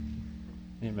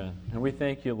Amen. And we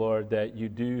thank you, Lord, that you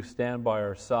do stand by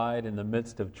our side in the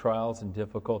midst of trials and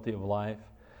difficulty of life.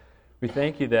 We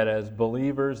thank you that as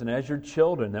believers and as your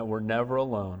children that we're never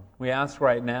alone. We ask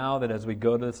right now that as we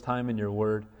go to this time in your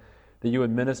word, that you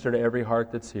would minister to every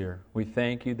heart that's here. We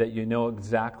thank you that you know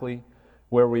exactly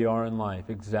where we are in life,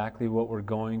 exactly what we're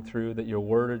going through, that your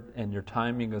word and your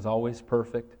timing is always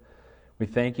perfect. We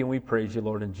thank you and we praise you,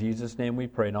 Lord. In Jesus' name we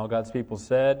pray. And all God's people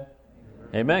said,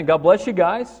 Amen. God bless you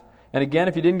guys. And again,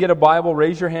 if you didn't get a Bible,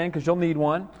 raise your hand because you'll need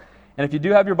one. And if you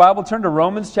do have your Bible, turn to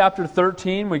Romans chapter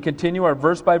 13. We continue our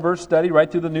verse-by-verse study right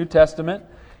through the New Testament.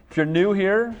 If you're new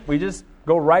here, we just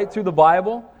go right through the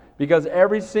Bible because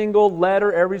every single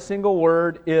letter, every single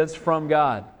word is from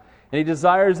God. And He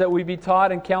desires that we be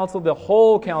taught and counseled the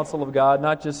whole counsel of God,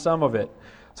 not just some of it.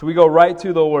 So we go right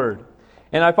through the Word.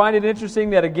 And I find it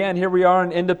interesting that, again, here we are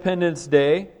on Independence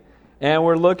Day, and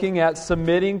we're looking at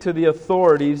submitting to the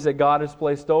authorities that God has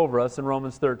placed over us in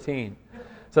Romans 13.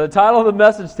 So the title of the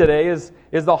message today is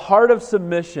The Heart of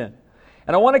Submission.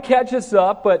 And I want to catch us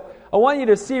up, but I want you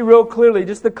to see real clearly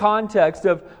just the context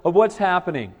of what's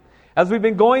happening. As we've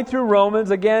been going through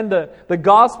Romans, again, the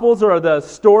Gospels are the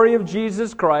story of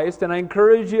Jesus Christ, and I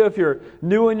encourage you, if you're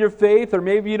new in your faith, or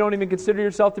maybe you don't even consider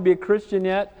yourself to be a Christian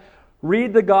yet,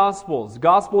 read the Gospels. The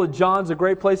Gospel of John is a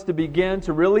great place to begin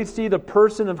to really see the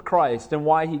person of Christ and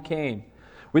why He came.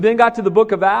 We then got to the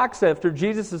book of Acts after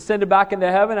Jesus ascended back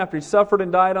into heaven, after He suffered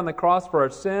and died on the cross for our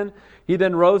sin. He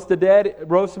then rose from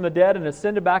the dead and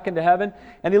ascended back into heaven,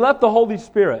 and He left the Holy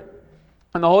Spirit.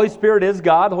 And the Holy Spirit is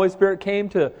God. The Holy Spirit came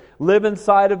to live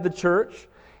inside of the church.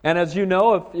 And as you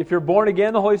know, if you're born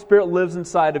again, the Holy Spirit lives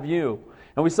inside of you.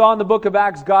 And we saw in the book of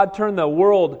Acts, God turned the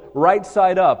world right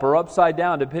side up or upside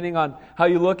down, depending on how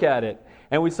you look at it.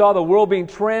 And we saw the world being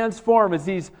transformed as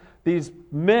these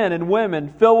men and women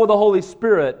filled with the Holy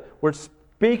Spirit were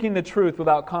speaking the truth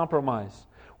without compromise.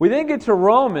 We then get to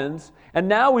Romans, and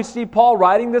now we see Paul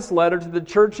writing this letter to the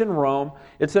church in Rome.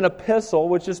 It's an epistle,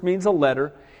 which just means a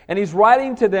letter. And he's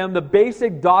writing to them the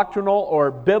basic doctrinal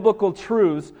or biblical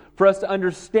truths for us to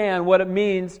understand what it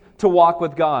means to walk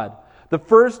with God. The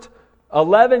first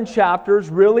 11 chapters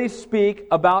really speak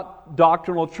about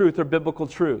doctrinal truth or biblical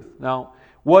truth. Now,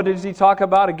 what does he talk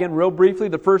about? Again, real briefly,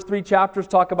 the first 3 chapters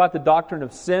talk about the doctrine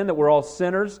of sin, that we're all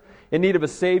sinners in need of a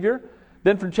Savior.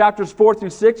 Then from chapters 4 through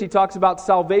 6, he talks about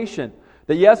salvation.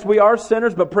 That yes, we are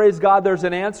sinners, but praise God, there's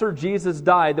an answer. Jesus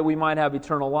died that we might have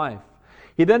eternal life.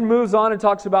 He then moves on and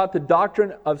talks about the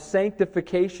doctrine of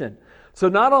sanctification. So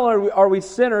not only are we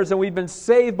sinners and we've been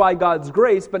saved by God's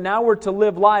grace, but now we're to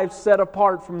live lives set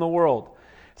apart from the world.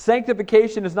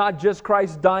 Sanctification is not just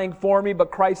Christ dying for me,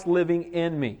 but Christ living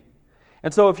in me.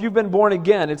 And so if you've been born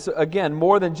again, it's again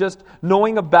more than just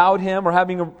knowing about Him or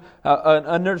having an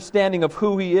understanding of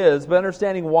who He is, but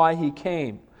understanding why He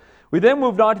came. We then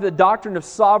moved on to the doctrine of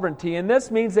sovereignty, and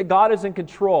this means that God is in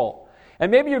control. And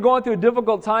maybe you're going through a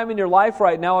difficult time in your life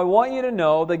right now. I want you to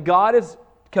know that God is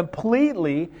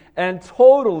completely and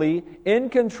totally in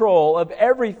control of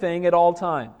everything at all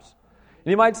times. And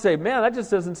you might say, man, that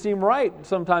just doesn't seem right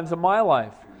sometimes in my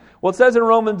life. Well, it says in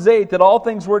Romans 8 that all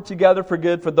things work together for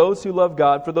good for those who love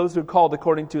God, for those who are called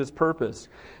according to His purpose.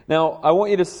 Now, I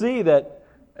want you to see that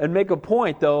and make a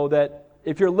point, though, that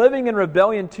if you're living in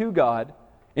rebellion to God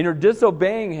and you're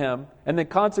disobeying Him and the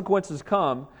consequences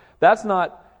come, that's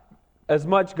not as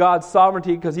much God's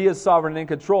sovereignty, because He is sovereign and in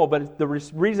control, but the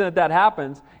reason that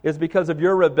happens is because of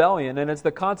your rebellion, and it's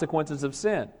the consequences of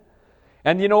sin.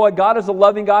 And you know what? God is a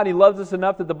loving God. He loves us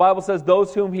enough that the Bible says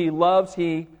those whom He loves,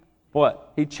 He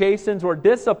what? He chastens or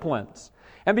disciplines.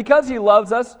 And because He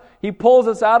loves us, He pulls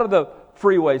us out of the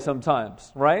freeway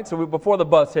sometimes, right? So before the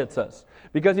bus hits us,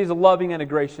 because He's a loving and a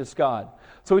gracious God.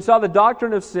 So we saw the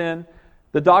doctrine of sin,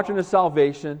 the doctrine of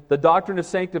salvation, the doctrine of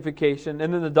sanctification,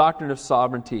 and then the doctrine of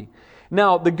sovereignty.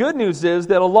 Now, the good news is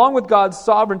that along with God's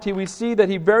sovereignty, we see that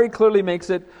He very clearly makes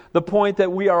it the point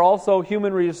that we are also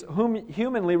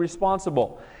humanly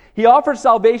responsible. He offers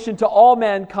salvation to all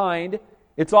mankind.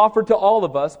 It's offered to all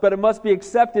of us, but it must be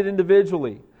accepted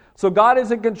individually. So God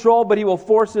is in control, but He will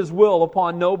force His will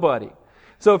upon nobody.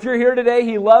 So if you're here today,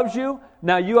 He loves you.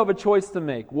 Now you have a choice to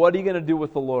make. What are you going to do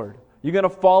with the Lord? You're going to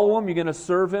follow Him? You're going to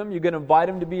serve Him? You're going to invite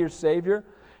Him to be your Savior?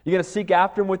 You're going to seek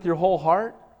after Him with your whole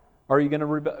heart? Or are you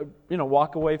going to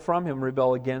walk away from Him,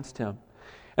 rebel against Him?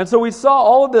 And so we saw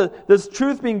all of this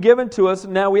truth being given to us.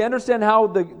 Now we understand how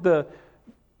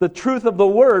the truth of the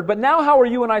Word, but now how are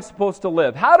you and I supposed to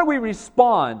live? How do we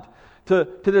respond to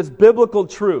this biblical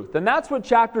truth? And that's what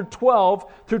chapter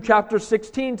 12 through chapter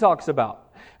 16 talks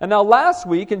about. And now last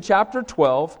week in chapter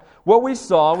 12, what we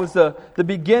saw was the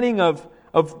beginning of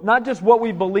not just what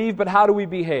we believe, but how do we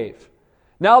behave.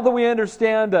 Now that we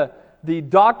understand the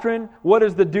doctrine, what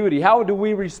is the duty? How do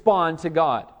we respond to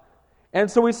God? And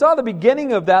so we saw the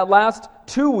beginning of that last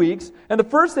 2 weeks, and the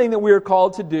first thing that we are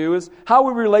called to do is how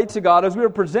we relate to God as we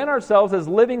present ourselves as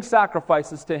living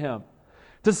sacrifices to Him.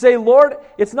 To say, Lord,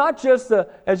 it's not just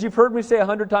as you've heard me say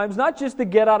 100 times, not just the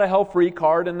get out of hell free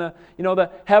card and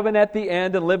the heaven at the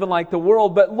end and living like the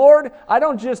world, but Lord, I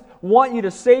don't just want you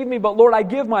to save me, but Lord, I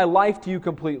give my life to you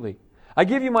completely. I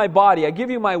give you my body, I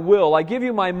give you my will, I give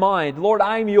you my mind. Lord,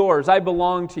 I'm yours, I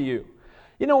belong to you.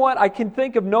 You know what? I can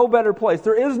think of no better place.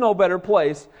 There is no better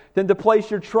place than to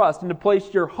place your trust and to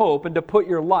place your hope and to put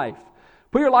your life.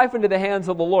 Put your life into the hands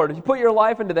of the Lord. If you put your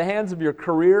life into the hands of your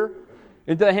career,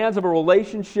 into the hands of a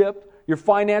relationship, your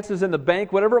finances in the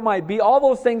bank, whatever it might be, all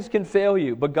those things can fail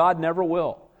you, but God never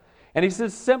will. And He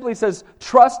simply says,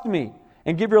 trust me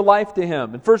and give your life to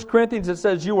Him. In 1 Corinthians it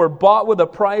says, you were bought with a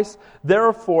price,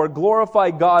 therefore glorify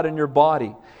God in your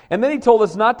body. And then He told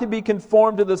us not to be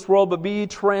conformed to this world, but be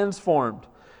transformed.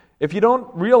 If you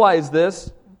don't realize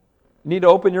this, you need to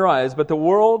open your eyes, but the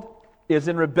world is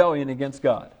in rebellion against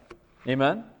God.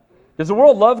 Amen? Does the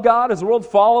world love God? Is the world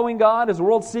following God? Is the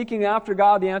world seeking after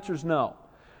God? The answer is no.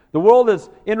 The world is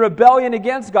in rebellion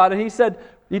against God, and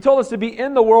He told us to be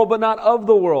in the world, but not of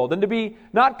the world, and to be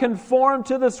not conformed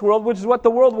to this world, which is what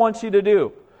the world wants you to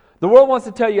do. The world wants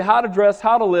to tell you how to dress,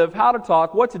 how to live, how to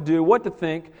talk, what to do, what to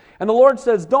think. And the Lord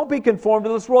says, don't be conformed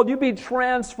to this world, you be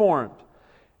transformed.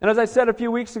 And as I said a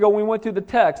few weeks ago when we went through the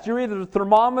text, you're either a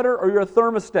thermometer or you're a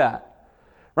thermostat.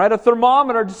 Right? A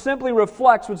thermometer just simply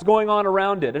reflects what's going on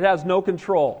around it. It has no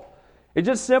control. It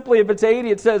just simply, if it's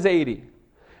 80, it says 80.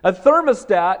 A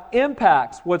thermostat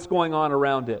impacts what's going on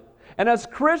around it. And as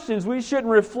Christians, we shouldn't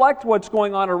reflect what's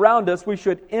going on around us. We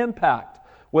should impact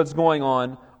what's going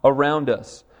on around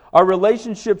us. Our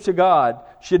relationship to God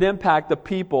should impact the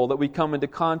people that we come into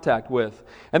contact with.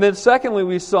 And then secondly,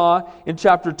 we saw in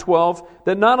chapter 12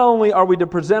 that not only are we to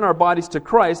present our bodies to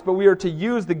Christ, but we are to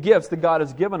use the gifts that God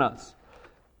has given us.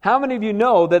 How many of you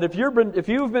know that if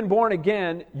you've been born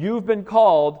again, you've been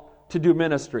called to do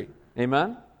ministry?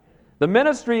 Amen? The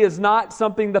ministry is not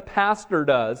something the pastor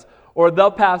does, or the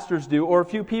pastors do, or a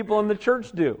few people in the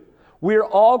church do. We're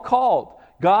all called.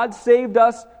 God saved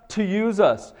us to use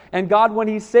us. And God, when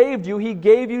He saved you, He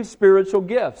gave you spiritual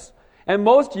gifts. And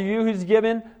most of you, He's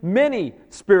given many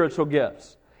spiritual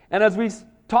gifts. And as we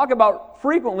talk about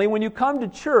frequently, when you come to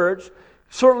church,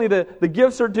 certainly the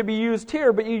gifts are to be used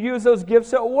here, but you use those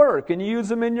gifts at work, and you use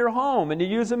them in your home, and you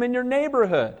use them in your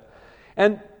neighborhood.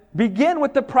 And begin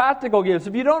with the practical gifts.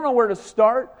 If you don't know where to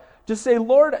start, just say,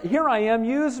 Lord, here I am,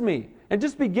 use me. And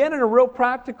just begin in a real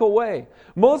practical way.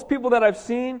 Most people that I've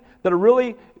seen that are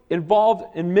really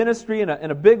involved in ministry in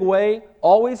a big way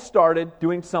always started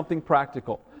doing something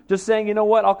practical. Just saying, you know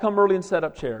what, I'll come early and set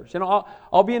up chairs.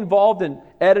 I'll be involved in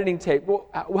editing tape. Well,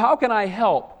 how can I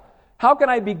help? How can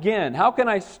I begin? How can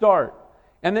I start?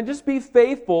 And then just be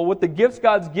faithful with the gifts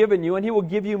God's given you, and He will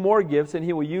give you more gifts, and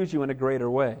He will use you in a greater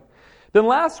way. Then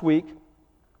last week,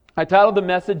 I titled the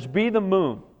message, Be the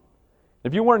Moon.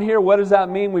 If you weren't here, what does that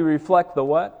mean? We reflect the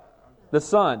what? The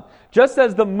sun. Just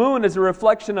as the moon is a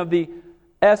reflection of the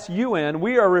S-U-N,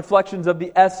 we are reflections of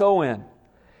the S-O-N.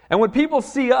 And when people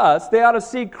see us, they ought to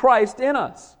see Christ in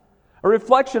us. A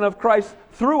reflection of Christ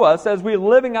through us as we're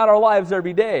living out our lives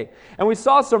every day. And we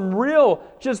saw some real,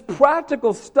 just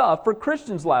practical stuff for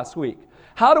Christians last week.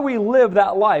 How do we live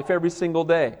that life every single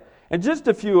day? And just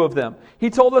a few of them.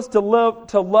 He told us to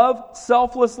love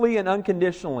selflessly and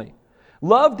unconditionally.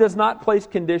 Love does not place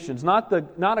conditions, not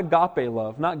agape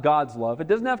love, not God's love. It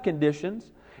doesn't have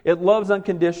conditions. It loves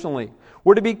unconditionally.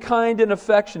 We're to be kind and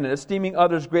affectionate, esteeming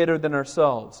others greater than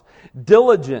ourselves.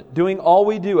 Diligent, doing all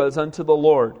we do as unto the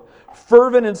Lord.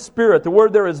 Fervent in spirit. The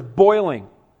word there is boiling.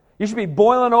 You should be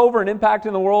boiling over and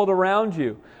impacting the world around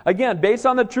you. Again, based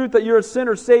on the truth that you're a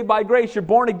sinner saved by grace, you're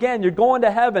born again, you're going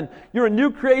to heaven, you're a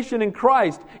new creation in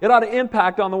Christ. It ought to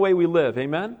impact on the way we live.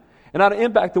 Amen? It ought to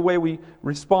impact the way we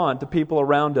respond to people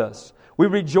around us. We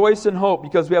rejoice in hope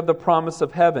because we have the promise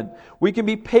of heaven. We can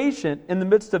be patient in the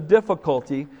midst of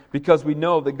difficulty because we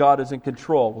know that God is in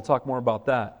control. We'll talk more about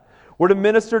that. We're to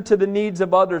minister to the needs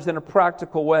of others in a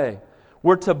practical way.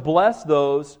 We're to bless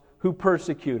those who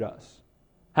persecute us.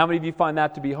 How many of you find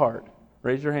that to be hard?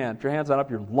 Raise your hand. If your hand's not up,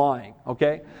 you're lying,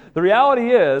 okay? The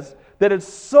reality is that it's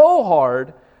so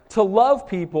hard to love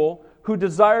people who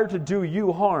desire to do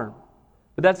you harm.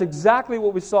 But that's exactly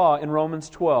what we saw in Romans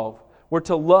 12. We're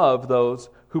to love those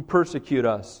who persecute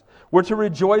us. We're to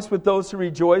rejoice with those who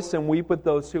rejoice and weep with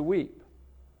those who weep.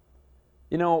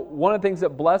 You know, one of the things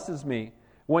that blesses me,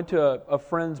 went to a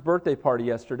friend's birthday party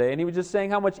yesterday, and he was just saying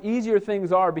how much easier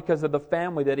things are because of the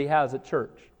family that he has at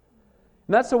church.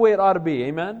 And that's the way it ought to be,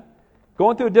 amen?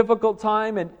 Going through a difficult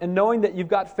time and knowing that you've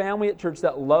got family at church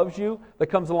that loves you, that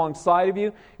comes alongside of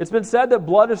you. It's been said that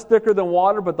blood is thicker than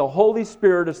water, but the Holy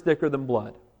Spirit is thicker than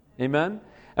blood. Amen?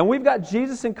 And we've got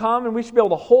Jesus in common. We should be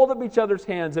able to hold up each other's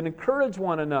hands and encourage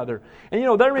one another.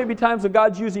 And there may be times when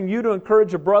God's using you to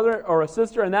encourage a brother or a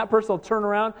sister, and that person will turn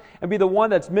around and be the one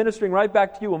that's ministering right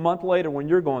back to you a month later when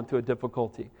you're going through a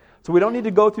difficulty. So we don't need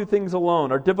to go through things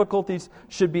alone. Our difficulties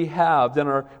should be halved, and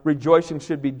our rejoicing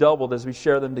should be doubled as we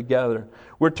share them together.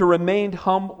 We're to remain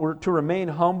humble.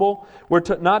 We're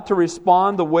not to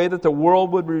respond the way that the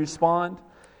world would respond.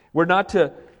 We're not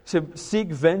to seek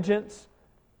vengeance.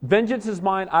 Vengeance is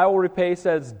mine, I will repay,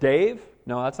 says Dave.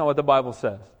 No, that's not what the Bible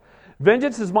says.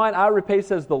 Vengeance is mine, I will repay,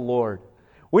 says the Lord.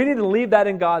 We need to leave that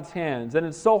in God's hands. And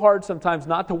it's so hard sometimes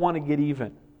not to want to get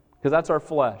even, because that's our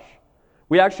flesh.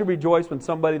 We actually rejoice when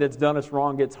somebody that's done us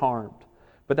wrong gets harmed.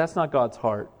 But that's not God's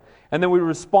heart. And then we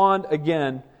respond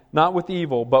again, not with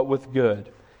evil, but with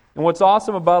good. And what's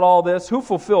awesome about all this, who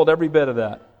fulfilled every bit of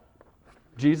that?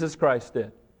 Jesus Christ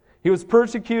did. He was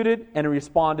persecuted and he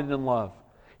responded in love.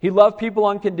 He loved people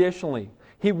unconditionally.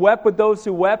 He wept with those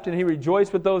who wept, and he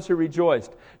rejoiced with those who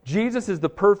rejoiced. Jesus is the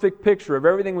perfect picture of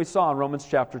everything we saw in Romans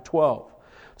chapter 12.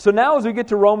 So now as we get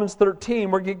to Romans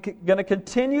 13, we're going to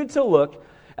continue to look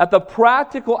at the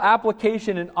practical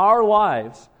application in our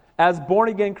lives as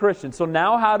born-again Christians. So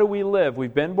now how do we live?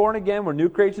 We've been born again. We're new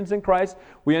creations in Christ.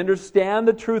 We understand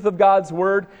the truth of God's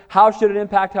Word. How should it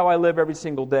impact how I live every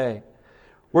single day?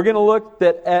 We're going to look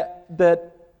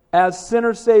that as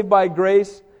sinners saved by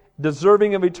grace,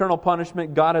 deserving of eternal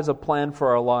punishment, God has a plan for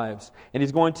our lives. And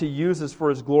He's going to use us for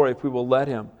His glory if we will let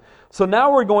Him. So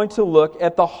now we're going to look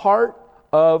at the heart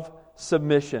of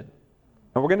submission.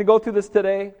 And we're going to go through this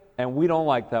today, and we don't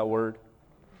like that word.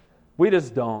 We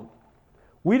just don't.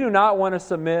 We do not want to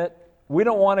submit. We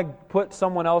don't want to put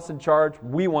someone else in charge.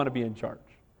 We want to be in charge.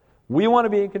 We want to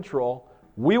be in control.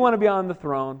 We want to be on the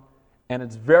throne. And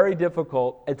it's very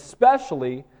difficult,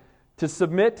 especially to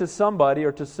submit to somebody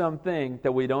or to something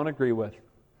that we don't agree with.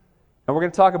 And we're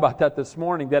going to talk about that this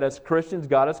morning, that as Christians,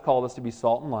 God has called us to be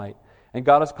salt and light. And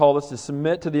God has called us to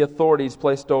submit to the authorities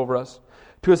placed over us,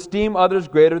 to esteem others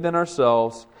greater than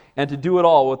ourselves, and to do it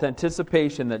all with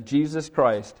anticipation that Jesus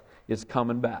Christ is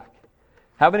coming back.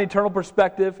 Have an eternal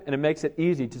perspective, and it makes it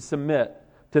easy to submit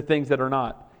to things that are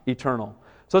not eternal.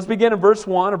 So let's begin in verse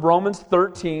 1 of Romans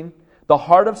 13. The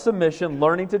heart of submission,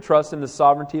 learning to trust in the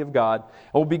sovereignty of God.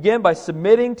 And we'll begin by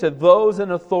submitting to those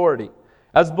in authority.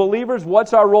 As believers,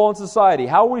 what's our role in society?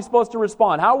 How are we supposed to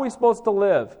respond? How are we supposed to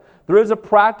live? There is a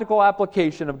practical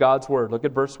application of God's Word. Look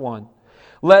at verse 1.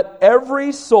 Let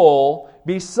every soul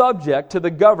be subject to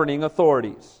the governing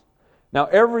authorities. Now,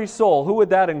 every soul, who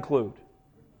would that include?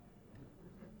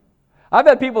 I've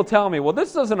had people tell me, well,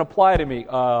 this doesn't apply to me.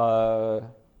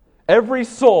 Every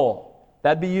soul,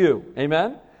 that'd be you.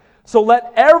 Amen? So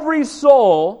let every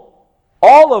soul,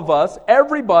 all of us,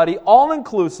 everybody,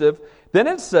 all-inclusive, then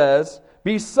it says,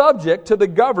 be subject to the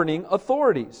governing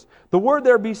authorities. The word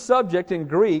there, be subject, in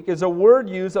Greek, is a word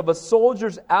used of a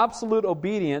soldier's absolute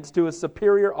obedience to a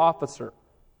superior officer.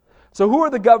 So who are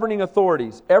the governing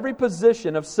authorities? Every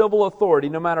position of civil authority,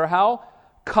 no matter how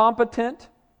competent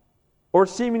or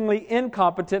seemingly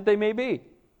incompetent they may be.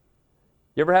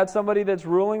 You ever had somebody that's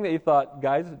ruling that you thought,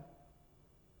 guys,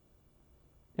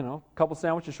 a couple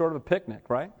sandwiches short of a picnic,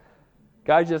 right?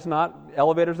 Guy's just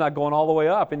elevator's not going all the way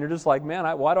up. And you're just like, man,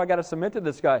 why do I got to submit to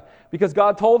this guy? Because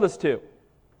God told us to.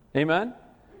 Amen?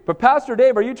 But Pastor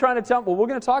Dave, are you trying to tell me? Well, we're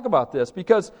going to talk about this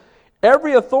because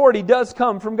every authority does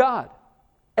come from God.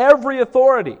 Every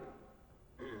authority.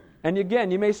 And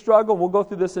again, you may struggle. We'll go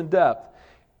through this in depth.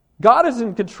 God is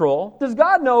in control. Does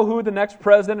God know who the next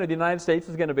president of the United States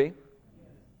is going to be?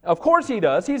 Of course He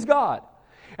does. He's God.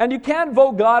 And you can't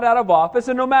vote God out of office,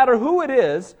 and no matter who it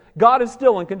is, God is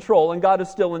still in control and God is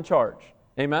still in charge.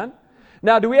 Amen?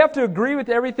 Now, do we have to agree with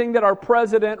everything that our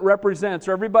president represents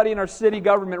or everybody in our city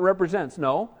government represents?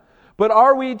 No. But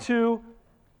are we to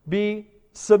be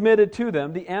submitted to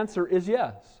them? The answer is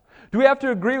yes. Do we have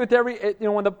to agree with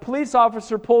when the police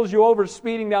officer pulls you over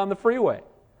speeding down the freeway?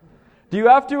 Do you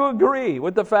have to agree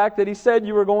with the fact that he said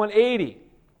you were going 80?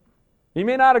 You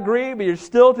may not agree, but you're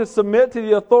still to submit to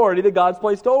the authority that God's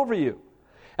placed over you.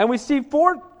 And we see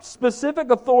 4 specific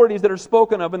authorities that are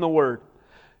spoken of in the Word.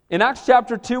 In Acts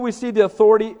chapter 2, we see the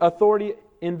authority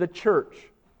in the church.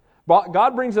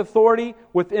 God brings authority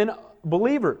within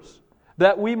believers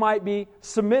that we might be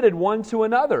submitted one to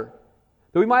another.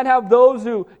 That we might have those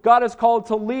who God has called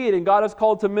to lead and God has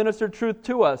called to minister truth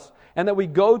to us and that we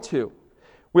go to.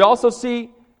 We also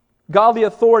see godly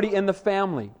authority in the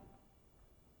family.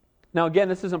 Now again,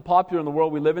 this isn't popular in the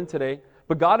world we live in today,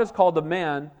 but God has called the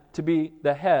man to be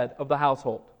the head of the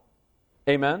household.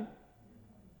 Amen?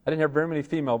 I didn't hear very many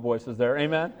female voices there.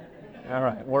 Amen? All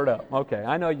right, word up. Okay,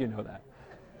 I know you know that.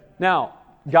 Now,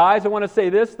 guys, I want to say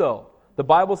this, though. The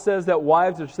Bible says that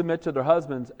wives are submit to their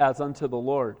husbands as unto the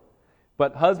Lord.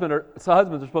 But husbands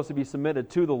are supposed to be submitted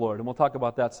to the Lord, and we'll talk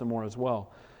about that some more as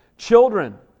well.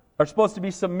 Children are supposed to be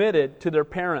submitted to their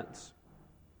parents.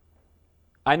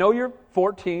 I know you're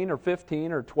 14 or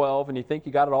 15 or 12 and you think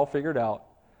you got it all figured out,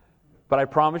 but I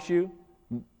promise you,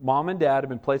 mom and dad have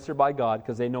been placed there by God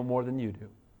because they know more than you do.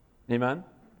 Amen?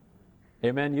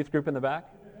 Amen, youth group in the back?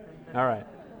 All right.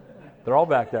 They're all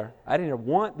back there. I didn't hear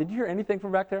one. Did you hear anything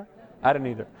from back there? I didn't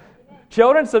either.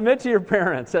 Children, submit to your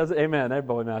parents. Amen. There,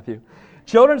 boy, Matthew.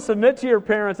 Children, submit to your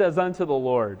parents as unto the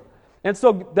Lord. And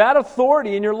so that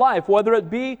authority in your life, whether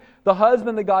it be the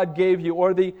husband that God gave you,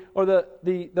 or the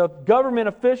government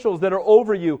officials that are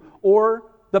over you,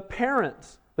 or the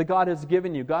parents that God has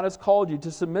given you, God has called you to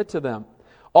submit to them.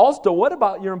 Also, what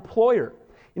about your employer?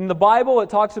 In the Bible, it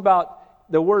talks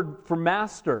about the word for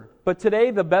master. But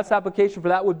today, the best application for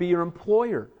that would be your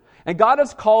employer. And God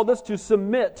has called us to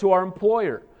submit to our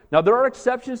employer. Now, there are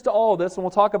exceptions to all of this, and we'll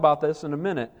talk about this in a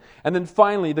minute. And then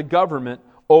finally, the government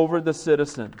over the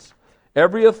citizens.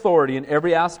 Every authority in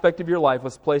every aspect of your life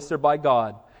was placed there by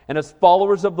God. And as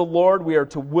followers of the Lord, we are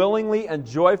to willingly and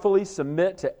joyfully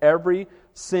submit to every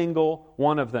single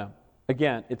one of them.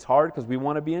 Again, it's hard because we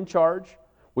want to be in charge.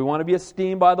 We want to be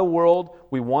esteemed by the world.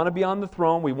 We want to be on the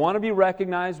throne. We want to be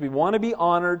recognized. We want to be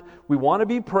honored. We want to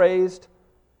be praised.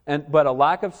 But a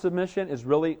lack of submission is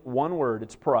really one word.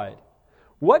 It's pride.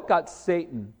 What got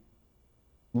Satan,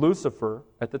 Lucifer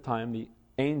at the time, the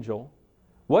angel,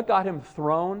 what got him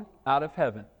thrown out of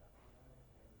heaven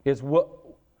is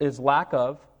lack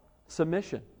of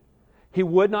submission. He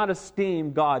would not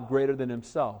esteem God greater than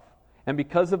himself. And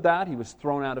because of that, he was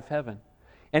thrown out of heaven.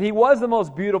 And he was the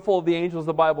most beautiful of the angels,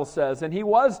 the Bible says. And he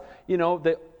was,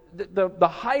 the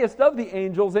highest of the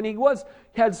angels. And he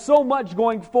had so much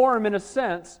going for him in a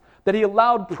sense that he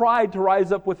allowed pride to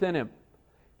rise up within him.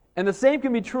 And the same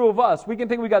can be true of us. We can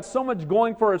think we got so much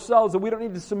going for ourselves that we don't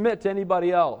need to submit to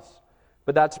anybody else.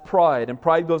 But that's pride, and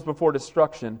pride goes before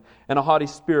destruction, and a haughty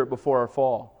spirit before our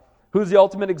fall. Who's the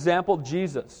ultimate example?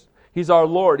 Jesus. He's our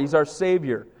Lord. He's our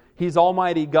Savior. He's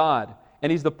Almighty God,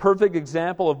 and He's the perfect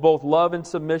example of both love and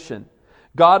submission.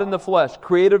 God in the flesh,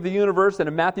 creator of the universe, and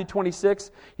in Matthew 26,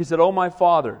 He said, "O my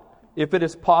Father, if it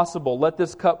is possible, let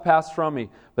this cup pass from me,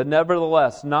 but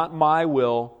nevertheless, not my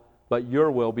will, but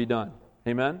your will be done."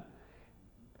 Amen?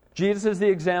 Jesus is the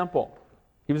example.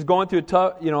 He was going through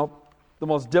the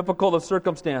most difficult of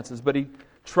circumstances, but He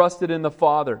trusted in the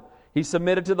Father. He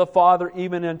submitted to the Father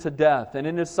even unto death. And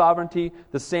in His sovereignty,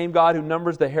 the same God who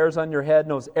numbers the hairs on your head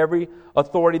knows every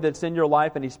authority that's in your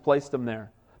life, and He's placed them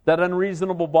there. That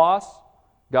unreasonable boss,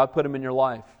 God put him in your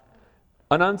life.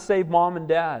 An unsaved mom and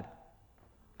dad,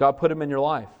 God put him in your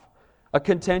life. A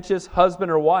contentious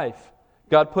husband or wife,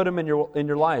 God put him in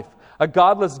your life. A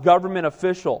godless government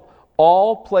official,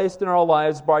 all placed in our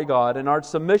lives by God, and our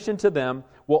submission to them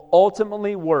will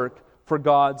ultimately work for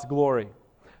God's glory.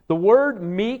 The word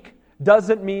meek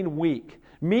doesn't mean weak.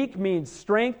 Meek means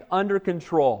strength under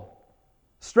control.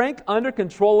 Strength under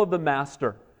control of the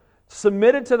master.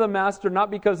 Submitted to the master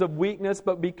not because of weakness,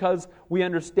 but because we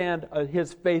understand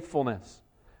His faithfulness.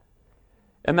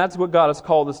 And that's what God has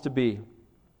called us to be.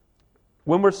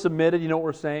 When we're submitted, you know what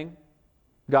we're saying?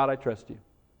 God, I trust you.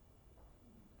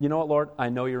 You know what, Lord? I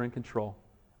know you're in control.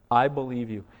 I believe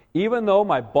you. Even though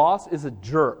my boss is a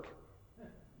jerk,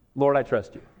 Lord, I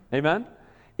trust you. Amen?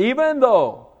 Even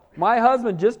though my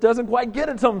husband just doesn't quite get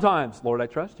it sometimes, Lord, I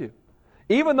trust you.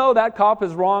 Even though that cop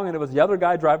is wrong and it was the other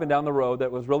guy driving down the road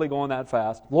that was really going that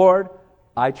fast, Lord,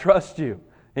 I trust you.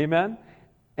 Amen?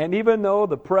 And even though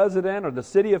the president or the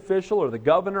city official or the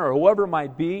governor or whoever it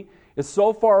might be is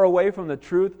so far away from the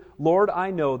truth, Lord,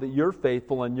 I know that you're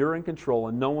faithful and you're in control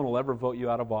and no one will ever vote you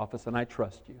out of office, and I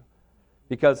trust you.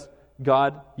 Because,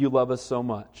 God, you love us so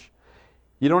much.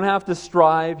 You don't have to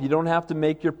strive. You don't have to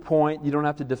make your point. You don't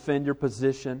have to defend your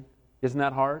position. Isn't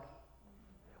that hard?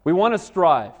 We want to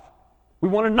strive. We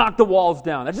want to knock the walls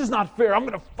down. That's just not fair. I'm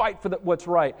going to fight for what's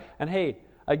right. And hey,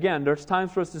 again, there's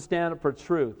times for us to stand up for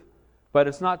truth. But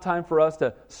it's not time for us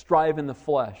to strive in the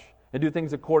flesh and do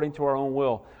things according to our own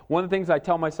will. One of the things I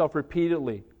tell myself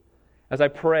repeatedly as I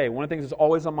pray, one of the things that's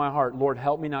always on my heart, Lord,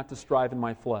 help me not to strive in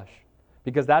my flesh.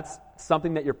 Because that's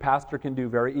something that your pastor can do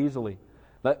very easily.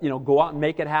 Go out and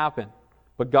make it happen.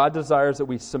 But God desires that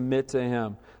we submit to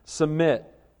Him. Submit,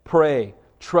 pray,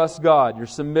 trust God. Your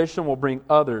submission will bring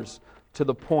others to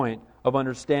the point of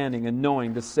understanding and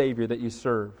knowing the Savior that you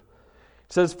serve.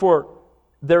 It says, for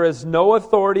There is no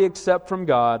authority except from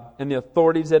God, and the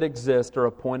authorities that exist are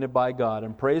appointed by God.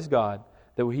 And praise God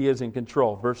that He is in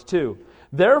control. Verse 2,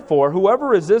 therefore, whoever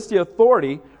resists the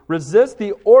authority resists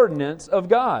the ordinance of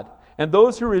God, and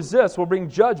those who resist will bring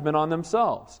judgment on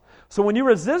themselves. So when you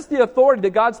resist the authority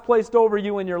that God's placed over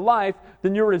you in your life,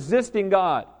 then you're resisting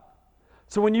God.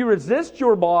 So when you resist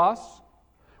your boss,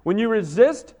 when you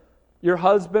resist your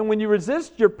husband, when you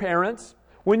resist your parents,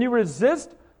 when you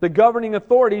resist the governing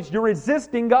authorities, you're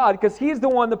resisting God because He's the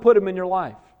one that put them in your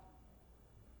life.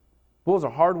 Those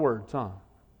are hard words, huh?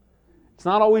 It's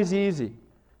not always easy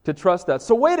to trust that.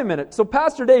 So wait a minute. So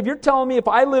Pastor Dave, you're telling me if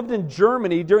I lived in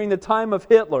Germany during the time of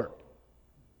Hitler,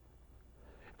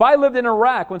 if I lived in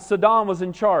Iraq when Saddam was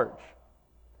in charge,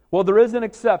 well, there is an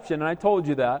exception, and I told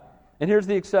you that. And here's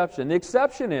the exception. The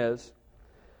exception is,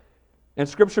 and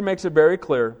Scripture makes it very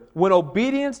clear, when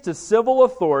obedience to civil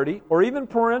authority, or even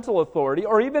parental authority,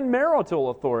 or even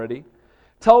marital authority,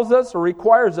 tells us or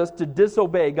requires us to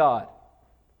disobey God.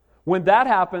 When that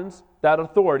happens, that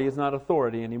authority is not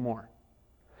authority anymore.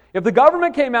 If the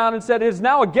government came out and said it is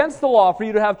now against the law for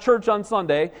you to have church on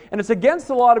Sunday, and it's against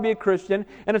the law to be a Christian,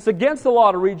 and it's against the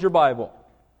law to read your Bible,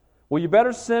 well, you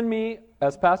better send me,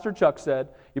 as Pastor Chuck said,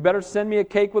 you better send me a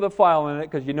cake with a file in it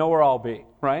because you know where I'll be,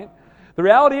 right? The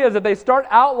reality is if they start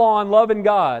outlawing loving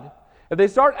God, if they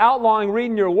start outlawing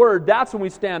reading your word, that's when we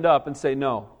stand up and say,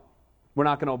 no, we're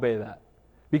not going to obey that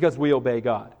because we obey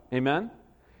God. Amen?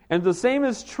 And the same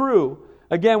is true,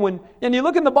 again, and you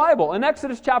look in the Bible, in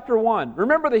Exodus chapter 1,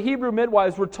 remember the Hebrew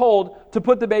midwives were told to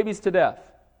put the babies to death.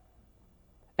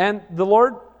 And the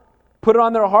Lord put it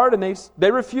on their heart, and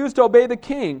they refused to obey the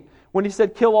king when He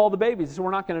said, kill all the babies. He said,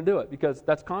 we're not going to do it because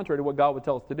that's contrary to what God would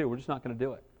tell us to do. We're just not going to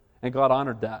do it. And God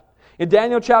honored that. In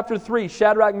Daniel chapter 3,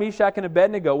 Shadrach, Meshach, and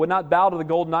Abednego would not bow to the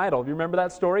golden idol. Do you remember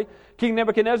that story? King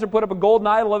Nebuchadnezzar put up a golden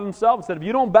idol of himself and said, if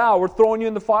you don't bow, we're throwing you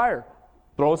in the fire.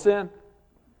 Throw us in.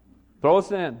 Throw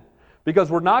us in.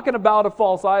 Because we're not going to bow to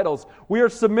false idols. We are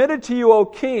submitted to you, O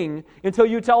king, until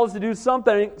you tell us to do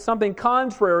something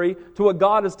contrary to what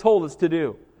God has told us to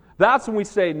do. That's when we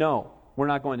say, no, we're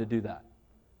not going to do that.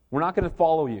 We're not going to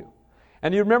follow you.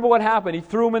 And you remember what happened? He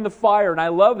threw him in the fire. And I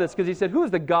love this because he said, who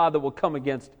is the God that will come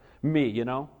against me, you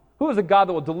know? Who is the God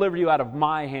that will deliver you out of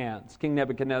my hands? King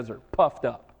Nebuchadnezzar, puffed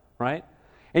up, right?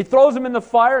 And he throws him in the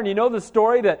fire, and you know the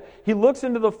story that he looks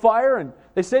into the fire, and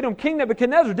they say to him, King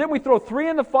Nebuchadnezzar, didn't we throw 3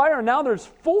 in the fire, and now there's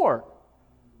 4?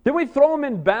 Didn't we throw them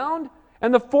in bound?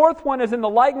 And the 4th one is in the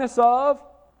likeness of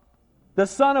the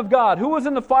Son of God. Who was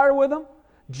in the fire with him?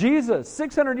 Jesus,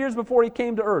 600 years before He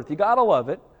came to earth. You got to love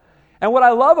it. And what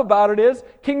I love about it is,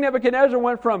 King Nebuchadnezzar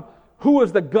went from, who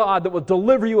is the God that will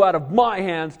deliver you out of my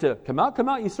hands, to, come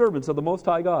out, you servants of the Most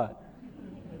High God.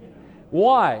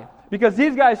 Why? Because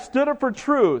these guys stood up for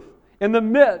truth in the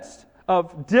midst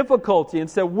of difficulty and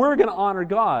said, we're going to honor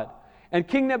God. And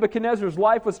King Nebuchadnezzar's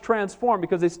life was transformed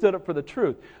because they stood up for the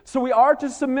truth. So we are to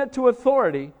submit to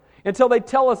authority until they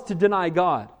tell us to deny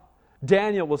God.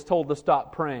 Daniel was told to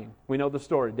stop praying. We know the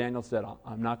story. Daniel said,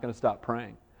 I'm not going to stop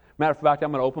praying. Matter of fact,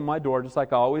 I'm going to open my door just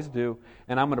like I always do,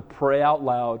 and I'm going to pray out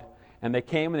loud. And they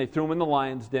came and they threw him in the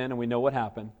lion's den, and we know what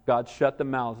happened. God shut the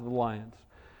mouths of the lions.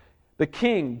 The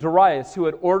king, Darius, who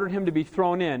had ordered him to be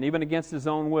thrown in, even against his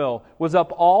own will, was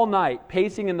up all night,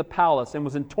 pacing in the palace, and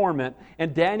was in torment,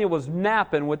 and Daniel was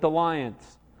napping with the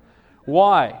lions.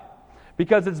 Why?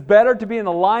 Because it's better to be in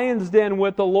the lion's den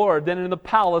with the Lord than in the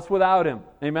palace without Him.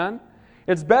 Amen?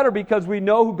 It's better because we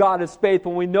know who God is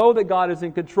faithful, and we know that God is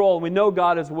in control, and we know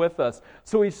God is with us.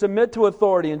 So we submit to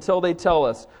authority until they tell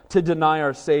us to deny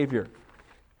our Savior.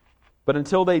 But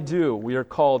until they do, we are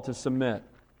called to submit.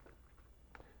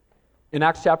 In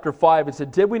Acts chapter 5, it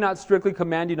said, did we not strictly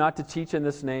command you not to teach in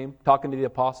this name? Talking to the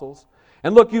apostles.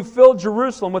 And look, you filled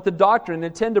Jerusalem with the doctrine and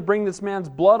intend to bring this man's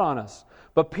blood on us.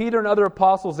 But Peter and other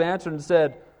apostles answered and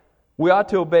said, we ought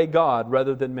to obey God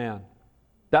rather than man.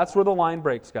 That's where the line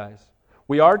breaks, guys.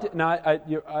 We are to, now,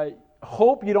 I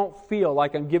hope you don't feel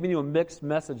like I'm giving you a mixed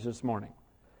message this morning.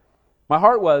 My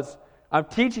heart was, I'm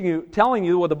teaching you, telling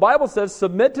you what the Bible says,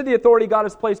 submit to the authority God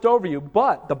has placed over you.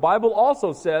 But the Bible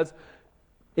also says,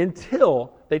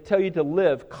 until they tell you to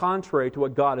live contrary to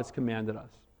what God has commanded us.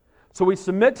 So we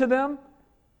submit to them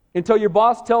until your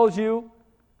boss tells you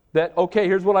that, okay,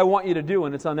 here's what I want you to do,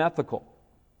 and it's unethical.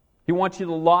 He wants you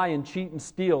to lie and cheat and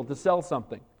steal to sell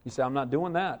something. You say, I'm not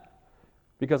doing that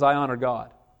because I honor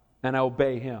God and I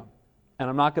obey Him. And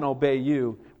I'm not going to obey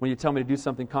you when you tell me to do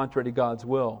something contrary to God's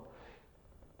will.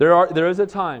 There is a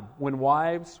time when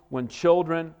wives, when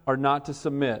children are not to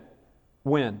submit.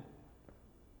 When?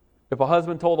 If a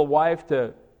husband told a wife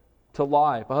to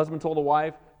lie, if a husband told a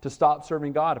wife to stop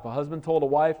serving God, if a husband told a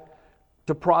wife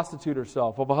to prostitute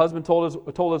herself, if a husband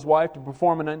told his wife to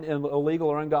perform an illegal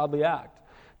or ungodly act.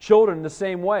 Children the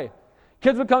same way.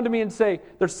 Kids would come to me and say,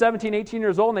 they're 17, 18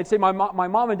 years old, and they'd say, my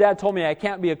mom and dad told me I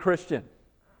can't be a Christian.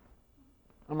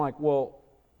 I'm like, well,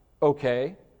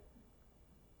 okay.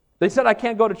 They said I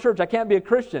can't go to church, I can't be a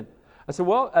Christian. I said,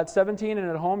 well, at 17 and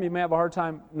at home, you may have a hard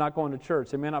time not going to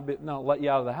church. They may not let you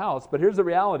out of the house, but here's the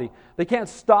reality. They can't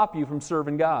stop you from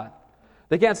serving God.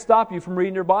 They can't stop you from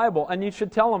reading your Bible. And you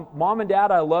should tell them, Mom and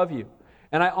Dad, I love you,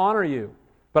 and I honor you.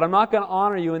 But I'm not going to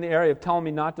honor you in the area of telling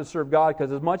me not to serve God,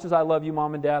 because as much as I love you,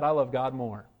 Mom and Dad, I love God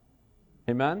more.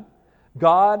 Amen?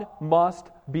 God must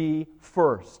be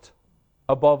first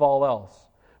above all else.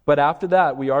 But after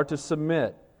that, we are to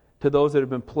submit to those that have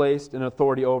been placed in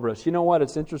authority over us. You know what?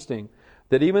 It's interesting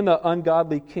that even the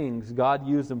ungodly kings, God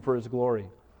used them for His glory.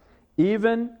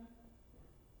 Even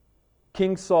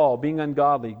King Saul being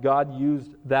ungodly, God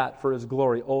used that for His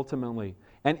glory ultimately.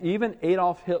 And even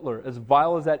Adolf Hitler, as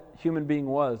vile as that human being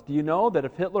was, do you know that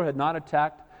if Hitler had not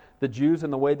attacked the Jews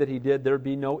in the way that he did, there would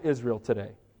be no Israel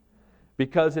today?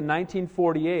 Because in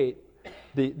 1948,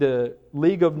 the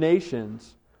League of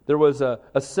Nations, there was a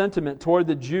sentiment toward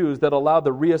the Jews that allowed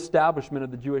the reestablishment of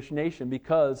the Jewish nation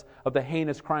because of the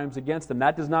heinous crimes against them.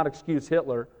 That does not excuse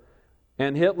Hitler.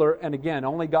 And Hitler, and again,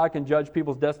 only God can judge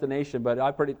people's destination, but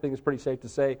I think it's pretty safe to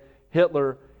say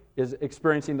Hitler is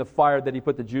experiencing the fire that he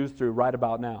put the Jews through right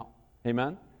about now.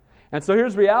 Amen? And so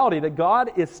here's reality, that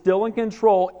God is still in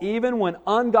control even when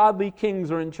ungodly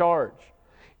kings are in charge.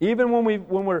 Even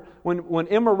when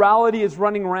immorality is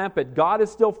running rampant, God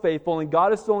is still faithful and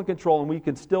God is still in control, and we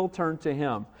can still turn to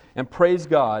Him and praise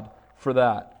God for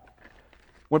that.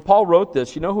 When Paul wrote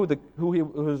this, you know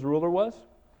who his ruler was?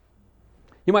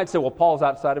 You might say, well, Paul's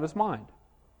outside of his mind.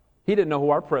 He didn't know who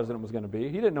our president was going to be.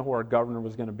 He didn't know who our governor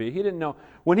was going to be. He didn't know.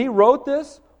 When he wrote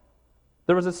this,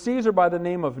 there was a Caesar by the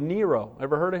name of Nero.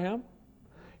 Ever heard of him?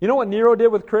 You know what Nero did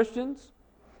with Christians?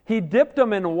 He dipped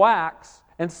them in wax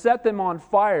and set them on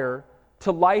fire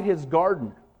to light his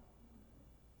garden.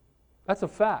 That's a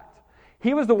fact.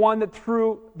 He was the one that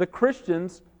threw the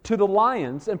Christians to the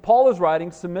lions, and Paul is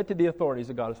writing, submit to the authorities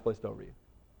that God has placed over you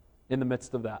in the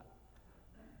midst of that.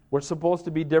 We're supposed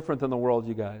to be different than the world,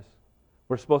 you guys.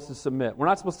 We're supposed to submit. We're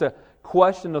not supposed to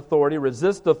question authority,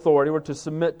 resist authority. We're to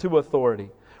submit to authority.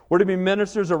 We're to be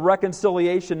ministers of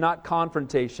reconciliation, not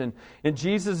confrontation. In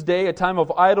Jesus' day, a time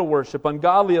of idol worship,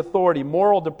 ungodly authority,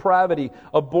 moral depravity,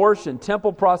 abortion,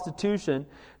 temple prostitution,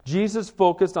 Jesus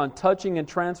focused on touching and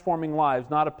transforming lives,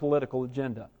 not a political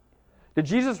agenda. Did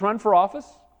Jesus run for office?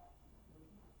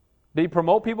 Did He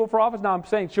promote people for office? Now I'm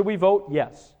saying, should we vote?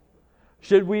 Yes.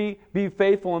 Should we be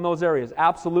faithful in those areas?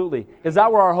 Absolutely. Is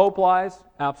that where our hope lies?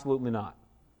 Absolutely not.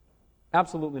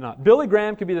 Absolutely not. Billy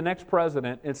Graham could be the next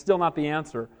president. It's still not the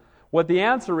answer. What the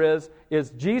answer is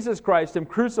Jesus Christ, Him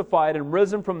crucified and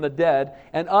risen from the dead,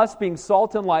 and us being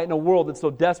salt and light in a world that so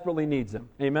desperately needs Him.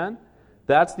 Amen?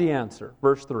 That's the answer.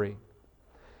 Verse 3.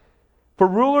 For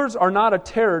rulers are not a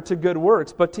terror to good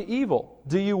works, but to evil.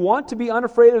 Do you want to be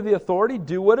unafraid of the authority?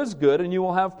 Do what is good, and you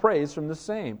will have praise from the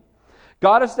same.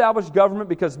 God established government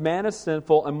because man is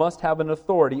sinful and must have an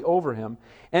authority over him.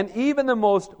 And even the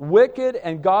most wicked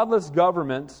and godless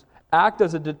governments act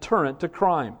as a deterrent to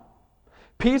crime.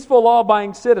 Peaceful,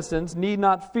 law-abiding citizens need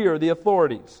not fear the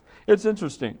authorities. It's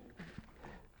interesting.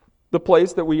 The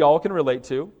place that we all can relate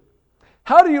to.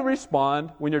 How do you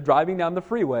respond when you're driving down the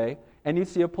freeway and you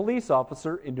see a police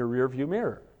officer in your rearview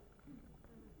mirror?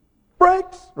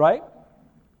 Brakes, right?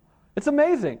 It's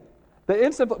amazing. The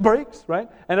instant brakes, right?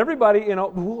 And everybody,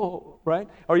 whoa, right?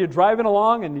 Or you're driving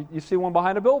along and you see one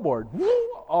behind a billboard.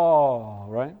 Oh,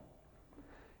 right?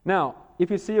 Now,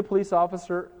 if you see a police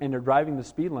officer and they're driving the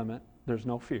speed limit, there's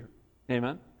no fear.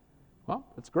 Amen? Well,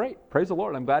 that's great. Praise the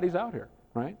Lord. I'm glad He's out here,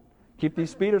 right? Keep these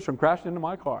speeders from crashing into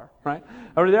my car, right?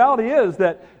 The reality is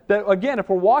that again, if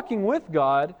we're walking with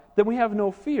God, then we have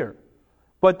no fear.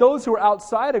 But those who are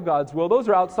outside of God's will, those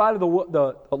who are outside of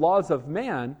the laws of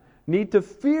man, need to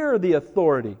fear the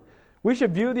authority. We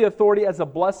should view the authority as a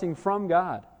blessing from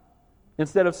God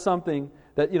instead of something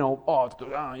that,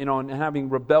 and having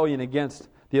rebellion against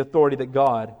the authority that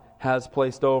God has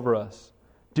placed over us.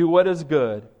 Do what is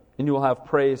good, and you will have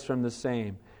praise from the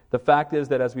same. The fact is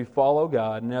that as we follow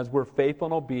God and as we're faithful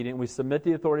and obedient, we submit to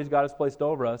the authorities God has placed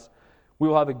over us, we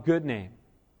will have a good name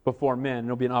before men, and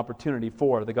it will be an opportunity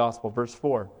for the gospel. Verse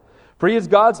 4. For He is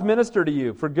God's minister to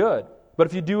you for good. But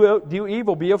if you do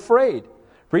evil, be afraid.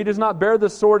 For He does not bear the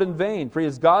sword in vain. For He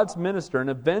is God's minister, an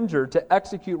avenger to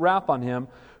execute wrath on him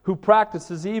who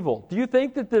practices evil. Do you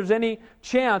think that there's any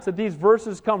chance that these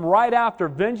verses come right after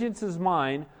vengeance is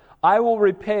mine, I will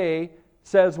repay,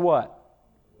 says what?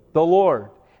 The Lord.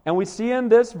 And we see in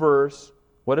this verse,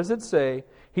 what does it say?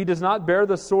 He does not bear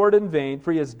the sword in vain,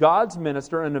 for he is God's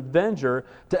minister and avenger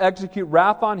to execute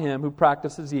wrath on him who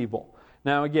practices evil.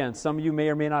 Now again, some of you may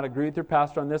or may not agree with your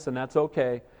pastor on this, and that's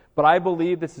okay. But I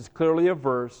believe this is clearly a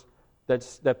verse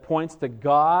that points to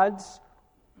God's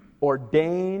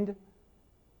ordained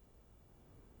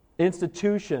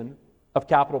institution of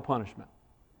capital punishment.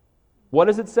 What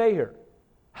does it say here?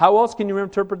 How else can you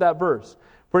interpret that verse?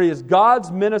 For he is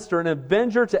God's minister and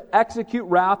avenger to execute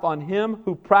wrath on him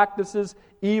who practices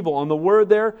evil. And the word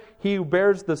there, he who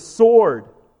bears the sword.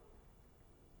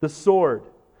 The sword.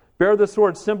 Bear the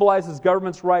sword symbolizes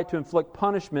government's right to inflict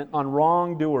punishment on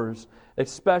wrongdoers,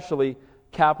 especially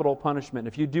capital punishment.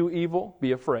 If you do evil,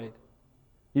 be afraid.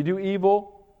 You do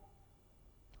evil,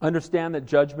 understand that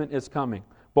judgment is coming,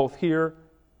 both here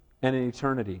and in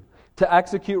eternity. To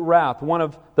execute wrath, one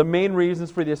of the main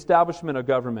reasons for the establishment of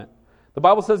government. The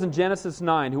Bible says in Genesis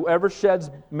 9, whoever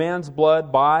sheds man's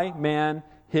blood, by man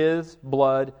his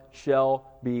blood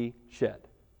shall be shed.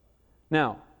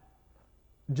 Now,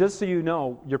 just so you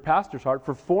know, your pastor's heart,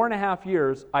 for 4.5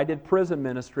 years, I did prison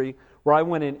ministry where I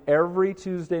went in every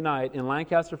Tuesday night in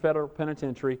Lancaster Federal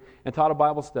Penitentiary and taught a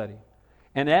Bible study.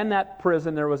 And in that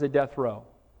prison, there was a death row.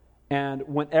 And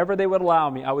whenever they would allow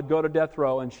me, I would go to death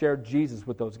row and share Jesus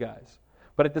with those guys.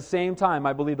 But at the same time,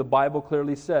 I believe the Bible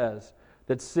clearly says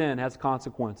that sin has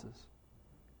consequences.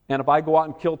 And if I go out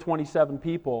and kill 27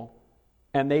 people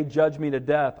and they judge me to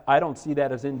death, I don't see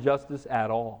that as injustice at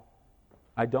all.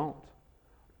 I don't.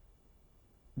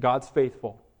 God's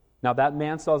faithful. Now that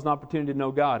man still has an opportunity to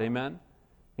know God, amen?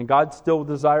 And God still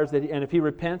desires that, and if he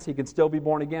repents, he can still be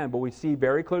born again. But we see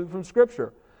very clearly from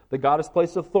Scripture that God has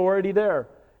placed authority there.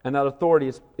 And that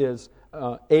authority is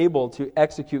able to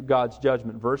execute God's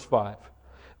judgment. Verse 5.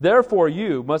 Therefore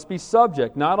you must be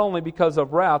subject, not only because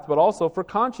of wrath, but also for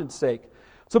conscience sake.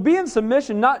 So be in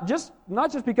submission, not just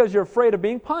because you're afraid of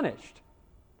being punished.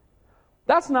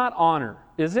 That's not honor,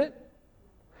 is it?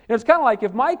 And it's kind of like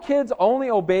if my kids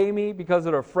only obey me because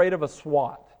they're afraid of a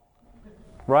SWAT.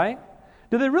 Right?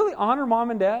 Do they really honor mom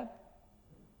and dad?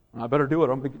 I better do it,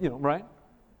 right?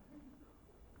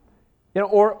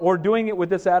 Or doing it with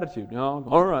this attitude. All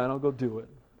right, I'll go do it.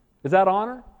 Is that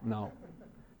honor? No.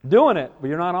 Doing it, but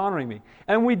you're not honoring me.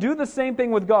 And we do the same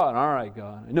thing with God. All right,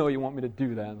 God, I know you want me to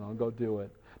do that, and I'll go do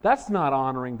it. That's not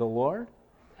honoring the Lord.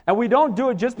 And we don't do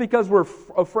it just because we're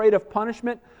afraid of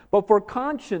punishment, but for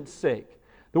conscience sake.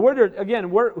 The word again,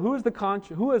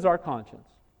 who is our conscience?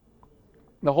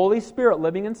 The Holy Spirit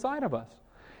living inside of us.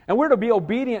 And we're to be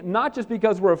obedient not just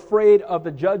because we're afraid of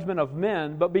the judgment of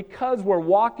men, but because we're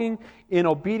walking in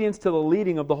obedience to the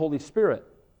leading of the Holy Spirit.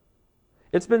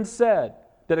 It's been said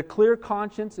that a clear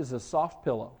conscience is a soft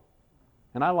pillow.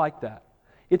 And I like that.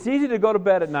 It's easy to go to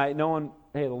bed at night knowing,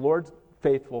 hey, the Lord's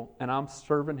faithful and I'm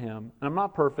serving Him. And I'm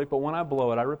not perfect, but when I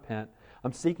blow it, I repent.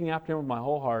 I'm seeking after Him with my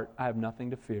whole heart. I have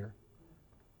nothing to fear.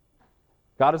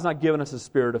 God has not given us a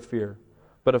spirit of fear,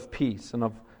 but of peace and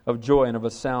of joy and of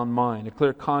a sound mind. A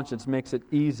clear conscience makes it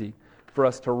easy for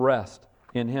us to rest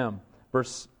in Him.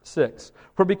 Verse 6.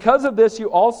 For because of this you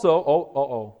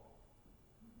also...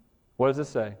 What does it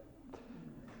say?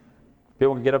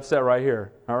 People can get upset right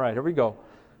here. All right, here we go.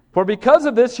 For because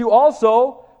of this you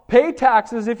also pay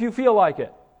taxes if you feel like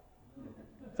it.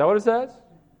 Is that what it says?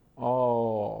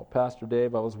 Oh, Pastor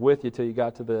Dave, I was with you till you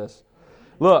got to this.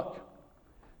 Look,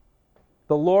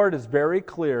 the Lord is very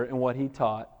clear in what He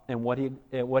taught and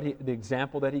the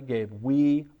example that He gave.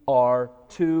 We are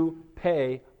to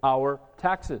pay our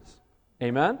taxes.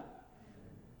 Amen?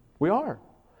 We are.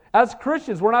 As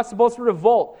Christians, we're not supposed to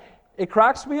revolt. It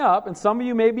cracks me up, and some of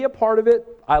you may be a part of it.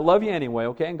 I love you anyway,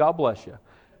 okay, and God bless you.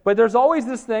 But there's always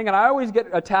this thing, and I always get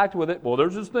attacked with it. Well,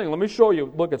 there's this thing. Let me show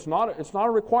you. Look, it's not a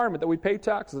requirement that we pay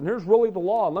taxes, and here's really the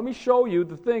law. Let me show you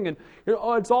the thing, and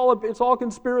it's all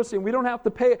conspiracy, and we don't have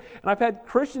to pay it. And I've had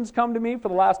Christians come to me for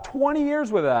the last 20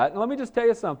 years with that. And let me just tell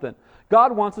you something.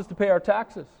 God wants us to pay our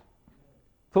taxes,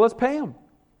 so let's pay them.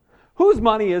 Whose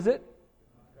money is it?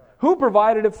 Who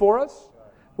provided it for us?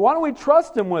 Why don't we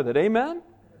trust Him with it? Amen.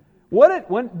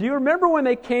 Do you remember when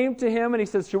they came to Him and He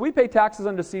says, "Should we pay taxes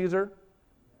unto Caesar?"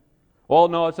 Well,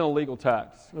 no, it's an illegal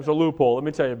tax. There's a loophole. Let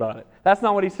me tell you about it. That's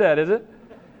not what He said, is it?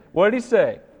 What did He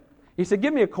say? He said,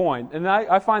 "Give me a coin." And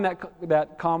I find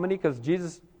that comedy because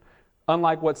Jesus,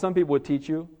 unlike what some people would teach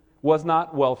you, was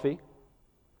not wealthy.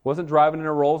 Wasn't driving in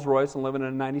a Rolls Royce and living in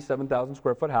a 97,000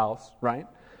 square foot house, right?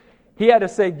 He had to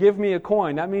say, "Give me a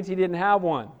coin." That means He didn't have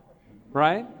one,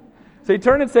 right? So He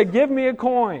turned and said, "Give me a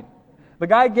coin." The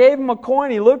guy gave him a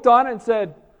coin. He looked on it and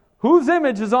said, "Whose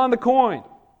image is on the coin?"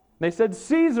 They said,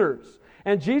 "Caesar's."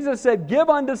 And Jesus said, give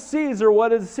unto Caesar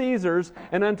what is Caesar's,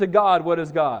 and unto God what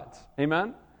is God's.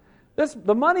 Amen?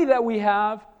 The money that we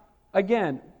have,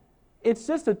 again, it's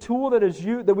just a tool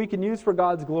that we can use for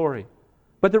God's glory.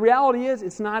 But the reality is,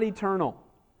 it's not eternal.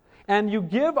 And you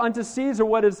give unto Caesar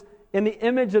what is in the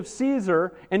image of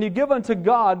Caesar, and you give unto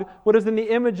God what is in the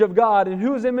image of God. And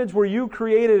whose image were you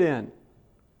created in?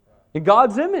 In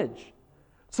God's image.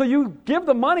 So you give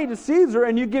the money to Caesar,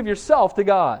 and you give yourself to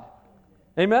God.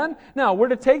 Amen? Now, we're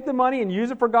to take the money and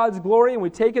use it for God's glory, and we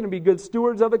take it and be good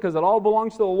stewards of it because it all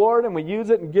belongs to the Lord, and we use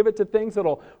it and give it to things that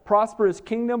will prosper His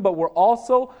kingdom, but we're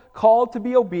also called to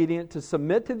be obedient, to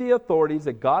submit to the authorities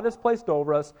that God has placed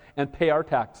over us, and pay our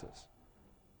taxes.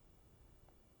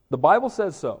 The Bible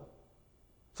says so.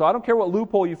 So I don't care what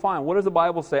loophole you find. What does the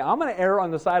Bible say? I'm going to err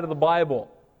on the side of the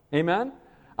Bible. Amen?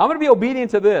 I'm going to be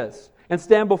obedient to this and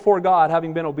stand before God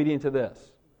having been obedient to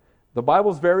this. The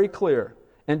Bible's very clear.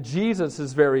 And Jesus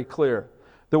is very clear.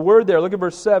 The word there, look at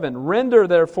verse 7. Render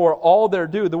therefore all their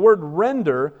due. The word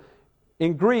render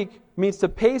in Greek means to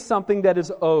pay something that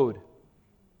is owed.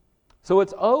 So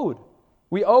it's owed.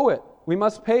 We owe it. We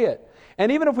must pay it.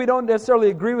 And even if we don't necessarily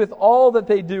agree with all that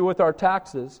they do with our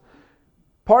taxes,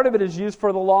 part of it is used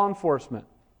for the law enforcement.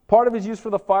 Part of it is used for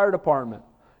the fire department.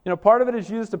 Part of it is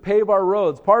used to pave our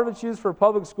roads. Part of it's used for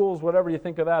public schools, whatever you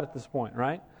think of that at this point,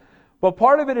 right? But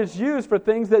part of it is used for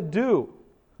things that do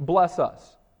bless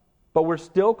us. But we're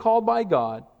still called by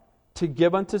God to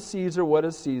give unto Caesar what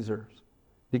is Caesar's.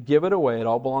 To give it away. It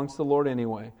all belongs to the Lord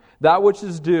anyway. That which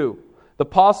is due. The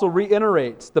apostle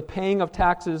reiterates the paying of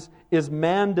taxes is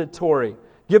mandatory.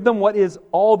 Give them what is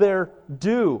all their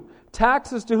due.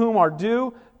 Taxes to whom are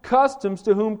due, customs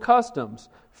to whom customs,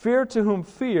 fear to whom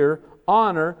fear,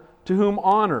 honor to whom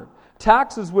honor.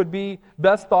 Taxes would be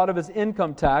best thought of as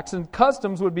income tax, and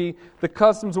customs would be the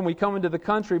customs when we come into the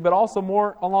country, but also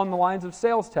more along the lines of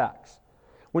sales tax.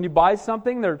 When you buy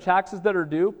something, there are taxes that are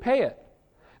due, pay it.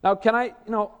 Now,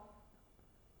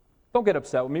 don't get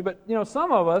upset with me, but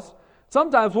some of us,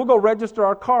 sometimes we'll go register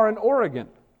our car in Oregon.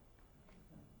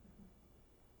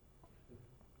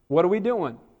 What are we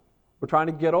doing? We're trying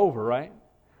to get over, right?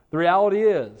 The reality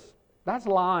is, that's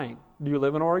lying. Do you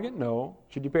live in Oregon? No.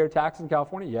 Should you pay your tax in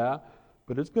California? Yeah.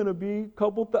 But it's going to be a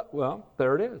couple... Well,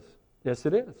 there it is. Yes,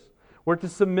 it is. We're to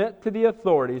submit to the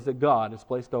authorities that God has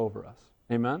placed over us.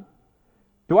 Amen?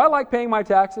 Do I like paying my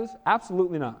taxes?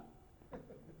 Absolutely not.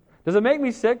 Does it make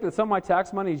me sick that some of my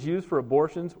tax money is used for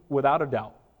abortions? Without a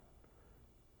doubt.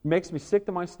 It makes me sick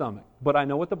to my stomach. But I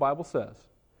know what the Bible says.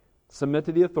 Submit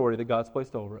to the authority that God's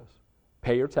placed over us.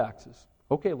 Pay your taxes.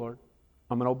 Okay, Lord,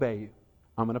 I'm going to obey you.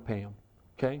 I'm going to pay them.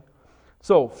 Okay?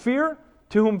 So, fear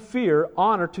to whom fear,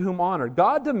 honor to whom honor.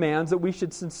 God demands that we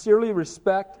should sincerely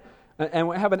respect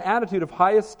and have an attitude of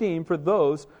high esteem for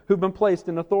those who've been placed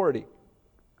in authority.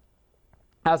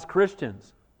 As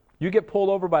Christians, you get pulled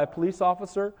over by a police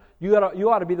officer, you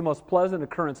ought to be the most pleasant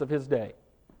occurrence of his day.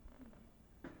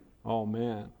 Oh,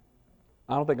 man.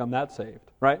 I don't think I'm that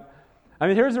saved, right? I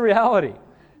mean, here's the reality.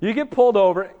 You get pulled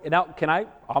over. Now,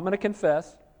 I'm going to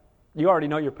confess, you already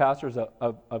know your pastor's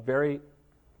a very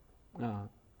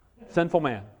sinful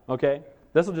man, okay?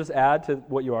 This will just add to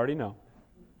what you already know.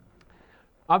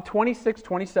 I'm 26,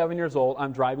 27 years old.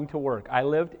 I'm driving to work. I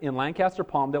lived in Lancaster,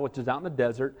 Palmdale, which is out in the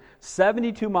desert,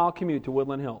 72-mile commute to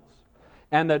Woodland Hills.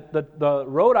 And the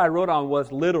road I rode on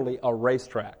was literally a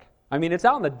racetrack. I mean, it's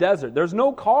out in the desert. There's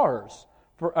no cars,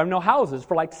 no houses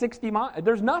for like 60 miles.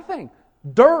 There's nothing.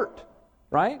 Dirt,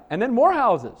 right? And then more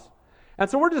houses. And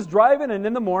so we're just driving, and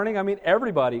in the morning,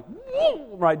 everybody,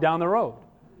 right down the road.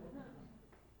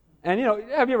 And,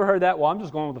 have you ever heard that? Well, I'm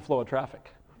just going with the flow of traffic.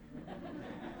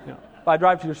 If I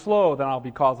drive too slow, then I'll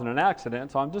be causing an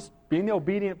accident. So I'm just being the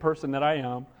obedient person that I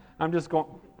am. I'm just going.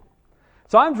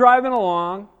 So I'm driving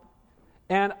along,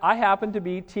 and I happen to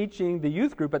be teaching the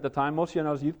youth group at the time. Most of you know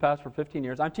I was a youth pastor for 15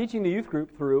 years. I'm teaching the youth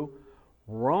group through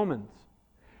Romans.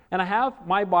 And I have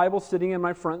my Bible sitting in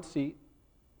my front seat,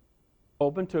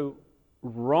 open to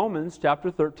Romans chapter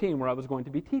 13, where I was going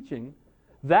to be teaching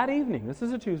that evening. This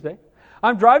is a Tuesday.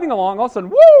 I'm driving along, all of a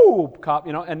sudden, whoo, cop,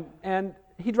 and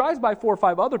he drives by 4 or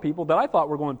 5 other people that I thought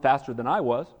were going faster than I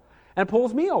was, and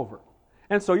pulls me over.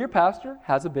 And so your pastor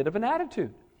has a bit of an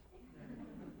attitude.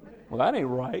 Well, that ain't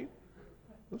right.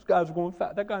 Those guys are going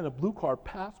fast. That guy in the blue car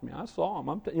passed me. I saw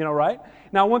him. Right?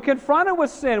 Now, when confronted with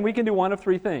sin, we can do one of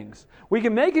 3 things. We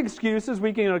can make excuses,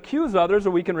 we can accuse others, or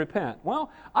we can repent.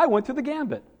 Well, I went through the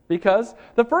gambit, because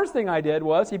the first thing I did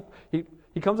was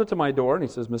he comes up to my door and he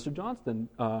says, Mr. Johnston,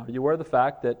 are you aware of the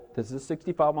fact that this is a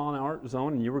 65-mile-an-hour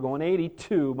zone and you were going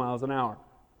 82 miles an hour?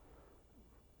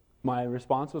 My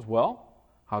response was, well,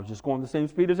 I was just going the same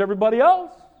speed as everybody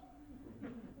else.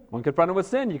 When confronted with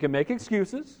sin, you can make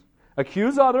excuses,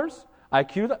 accuse others. I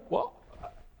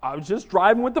was just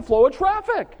driving with the flow of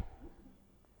traffic.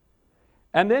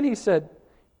 And then he said,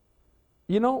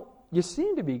 you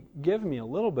seem to be giving me a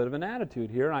little bit of an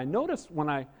attitude here. And I noticed when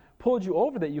I pulled you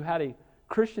over that you had a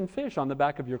Christian fish on the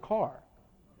back of your car.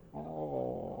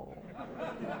 Oh.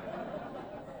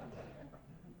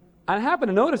 I happen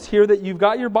to notice here that you've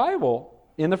got your Bible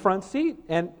in the front seat.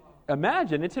 And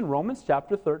imagine, it's in Romans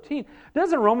chapter 13.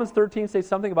 Doesn't Romans 13 say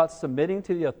something about submitting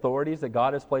to the authorities that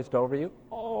God has placed over you?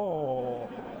 Oh.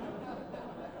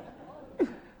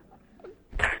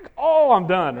 Oh, I'm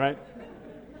done, right?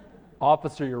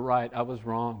 Officer, you're right. I was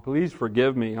wrong. Please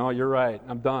forgive me. Oh, you're right.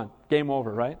 I'm done. Game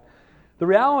over, right? The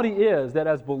reality is that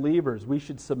as believers, we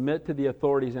should submit to the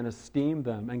authorities and esteem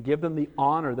them and give them the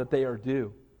honor that they are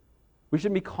due. We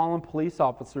shouldn't be calling police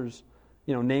officers,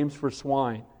 names for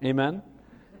swine. Amen?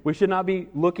 We should not be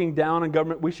looking down on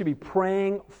government. We should be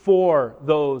praying for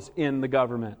those in the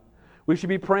government. We should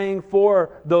be praying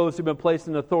for those who've been placed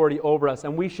in authority over us,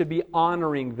 and we should be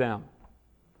honoring them.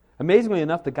 Amazingly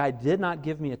enough, the guy did not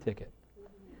give me a ticket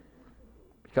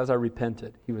because I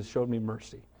repented. He showed me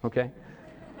mercy. Okay?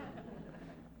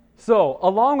 So,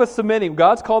 along with submitting,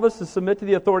 God's called us to submit to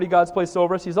the authority God's placed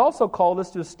over us. He's also called us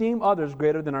to esteem others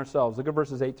greater than ourselves. Look at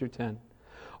verses 8 through 10.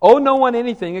 Owe no one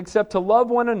anything except to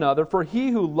love one another, for he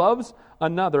who loves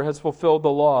another has fulfilled the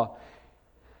law.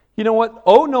 You know what?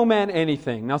 Owe no man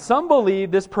anything. Now, some believe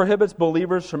this prohibits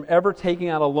believers from ever taking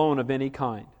out a loan of any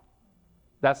kind.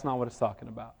 That's not what it's talking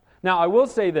about. Now, I will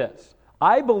say this.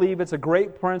 I believe it's a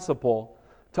great principle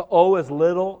to owe as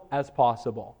little as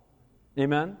possible.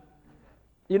 Amen?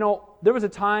 There was a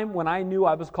time when I knew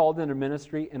I was called into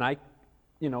ministry and I,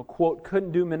 quote,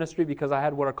 couldn't do ministry because I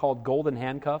had what are called golden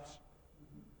handcuffs.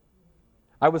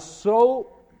 I was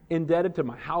so indebted to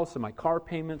my house and my car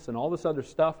payments and all this other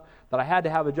stuff that I had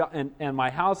to have a job. And my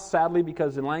house, sadly,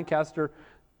 because in Lancaster,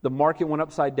 the market went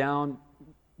upside down.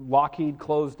 Lockheed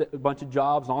closed a bunch of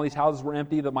jobs, and all these houses were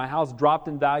empty. That my house dropped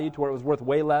in value to where it was worth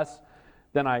way less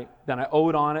than I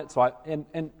owed on it. So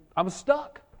I was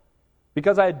stuck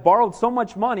because I had borrowed so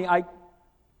much money. I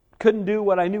couldn't do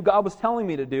what I knew God was telling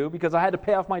me to do because I had to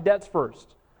pay off my debts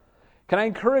first. Can I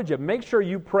encourage you? Make sure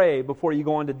you pray before you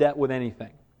go into debt with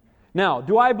anything. Now,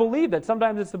 do I believe that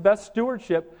sometimes it's the best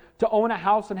stewardship to own a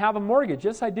house and have a mortgage?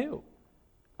 Yes, I do.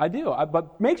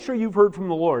 But make sure you've heard from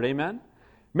the Lord. Amen.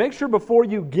 Make sure before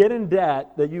you get in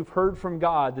debt that you've heard from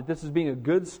God that this is being a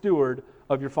good steward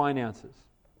of your finances.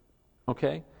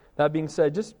 Okay? That being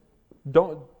said, just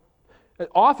don't...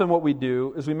 Often what we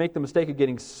do is we make the mistake of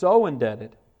getting so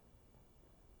indebted.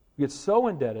 We get so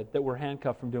indebted that we're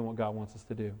handcuffed from doing what God wants us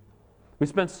to do. We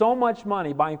spend so much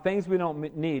money buying things we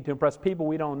don't need to impress people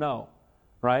we don't know,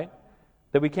 right?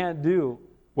 That we can't do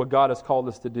what God has called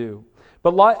us to do.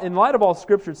 But in light of all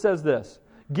Scripture, it says this: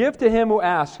 give to him who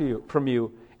asks from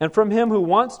you, and from him who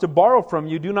wants to borrow from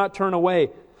you, do not turn away.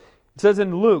 It says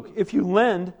in Luke, if you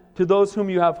lend to those whom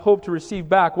you have hope to receive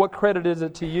back, what credit is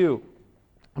it to you?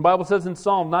 The Bible says in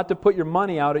Psalm not to put your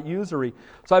money out at usury.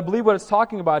 So I believe what it's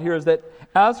talking about here is that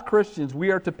as Christians,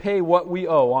 we are to pay what we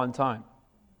owe on time.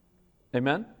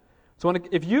 Amen? So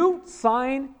if you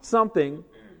sign something,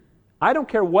 I don't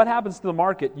care what happens to the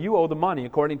market, you owe the money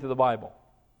according to the Bible.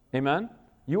 Amen?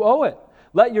 You owe it.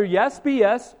 Let your yes be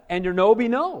yes and your no be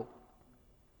no.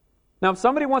 Now, if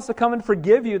somebody wants to come and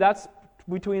forgive you, that's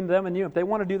between them and you. If they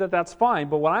want to do that, that's fine.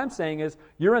 But what I'm saying is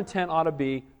your intent ought to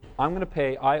be, I'm going to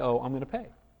pay, I owe, I'm going to pay.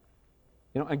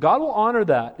 And God will honor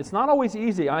that. It's not always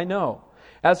easy, I know.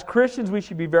 As Christians, we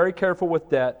should be very careful with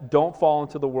debt. Don't fall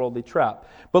into the worldly trap.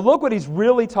 But look what he's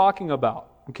really talking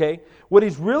about, okay? What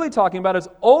he's really talking about is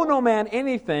owe no man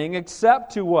anything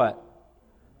except to what?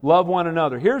 Love one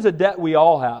another. Here's a debt we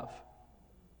all have.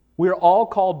 We are all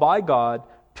called by God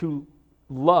to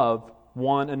love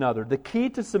one another. The key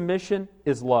to submission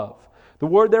is love. The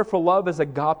word there for love is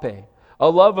agape, a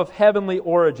love of heavenly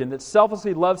origin that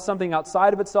selflessly loves something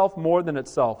outside of itself more than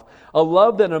itself. A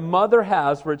love that a mother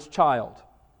has for its child.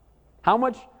 How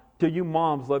much do you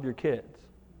moms love your kids?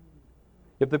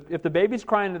 If the baby's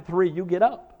crying at 3, you get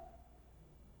up.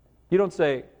 You don't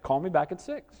say, call me back at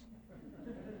 6.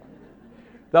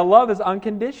 That love is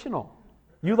unconditional.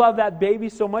 You love that baby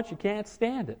so much you can't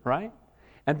stand it, right?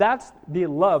 And that's the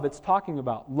love it's talking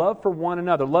about. Love for one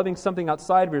another. Loving something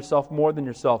outside of yourself more than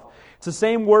yourself. It's the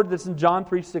same word that's in John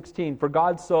 3:16. For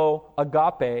God so,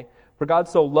 agape, for God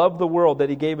so loved the world that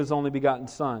He gave His only begotten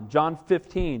Son. John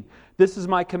 15. This is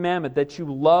my commandment, that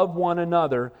you love one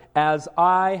another as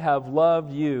I have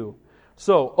loved you.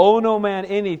 So, owe no man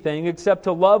anything except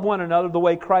to love one another the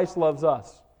way Christ loves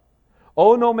us.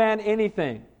 Owe no man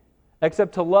anything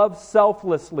except to love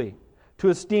selflessly, to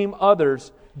esteem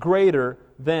others greater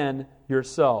than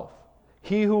yourself.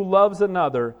 He who loves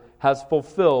another has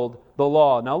fulfilled the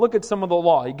law. Now look at some of the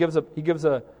law. He gives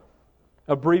a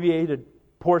abbreviated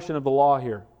portion of the law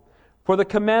here. For the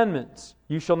commandments,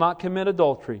 you shall not commit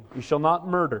adultery, you shall not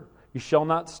murder, you shall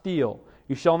not steal,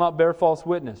 you shall not bear false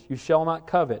witness, you shall not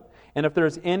covet. And if there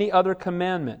is any other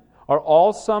commandment, are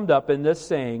all summed up in this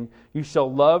saying, you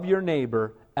shall love your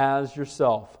neighbor as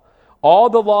yourself. All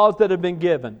the laws that have been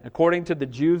given, according to the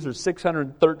Jews, are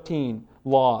 613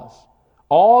 laws.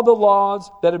 All the laws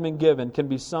that have been given can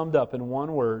be summed up in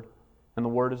one word, and the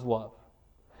word is love.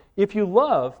 If you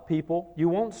love people, you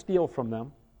won't steal from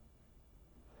them.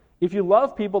 If you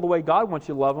love people the way God wants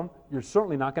you to love them, you're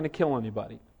certainly not going to kill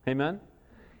anybody. Amen?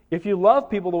 If you love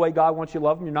people the way God wants you to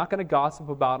love them, you're not going to gossip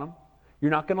about them.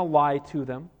 You're not going to lie to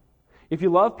them. If you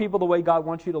love people the way God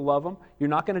wants you to love them, you're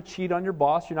not going to cheat on your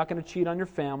boss. You're not going to cheat on your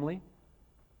family.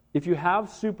 If you have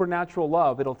supernatural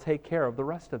love, it'll take care of the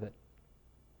rest of it.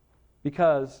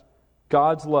 Because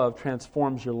God's love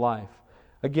transforms your life.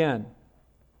 Again,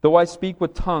 though I speak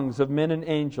with tongues of men and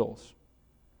angels,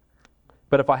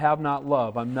 but if I have not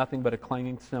love, I'm nothing but a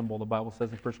clanging cymbal, the Bible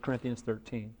says in 1 Corinthians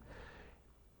 13.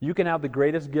 You can have the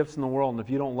greatest gifts in the world, and if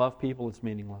you don't love people, it's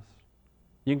meaningless.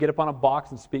 You can get up on a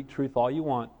box and speak truth all you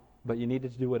want, but you need to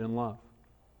do it in love.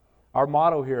 Our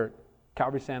motto here at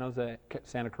Calvary San Jose,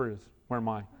 Santa Cruz, where am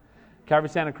I? Calvary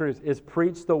Santa Cruz is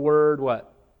preach the word,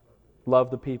 what? Love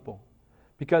the people.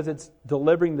 Because it's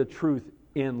delivering the truth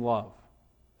in love.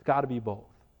 It's got to be both.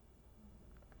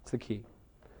 It's the key.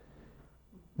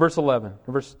 Verse 11,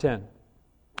 verse 10.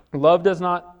 Love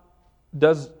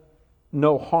does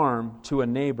no harm to a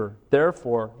neighbor.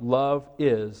 Therefore, love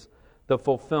is the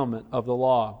fulfillment of the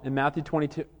law. In Matthew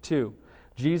 22,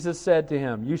 Jesus said to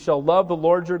him, you shall love the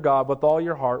Lord your God with all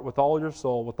your heart, with all your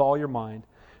soul, with all your mind.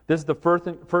 This is the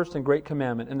first and great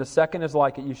commandment. And the second is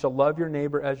like it. You shall love your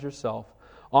neighbor as yourself.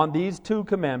 On these two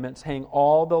commandments hang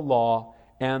all the law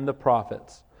and the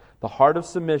prophets. The heart of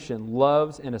submission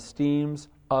loves and esteems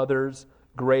others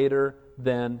greater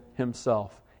than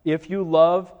himself. If you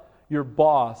love your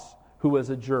boss who is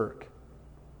a jerk,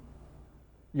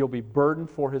 you'll be burdened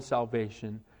for his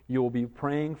salvation. You will be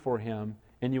praying for him,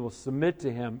 and you will submit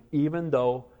to him even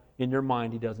though in your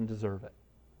mind he doesn't deserve it.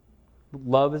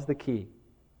 Love is the key.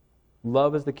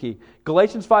 Love is the key.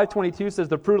 Galatians 5:22 says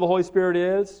the fruit of the Holy Spirit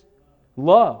is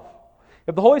love.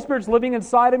 If the Holy Spirit's living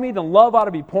inside of me, then love ought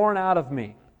to be pouring out of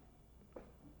me.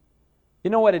 You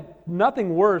know what?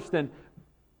 Nothing worse than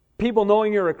people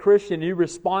knowing you're a Christian and you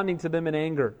responding to them in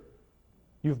anger.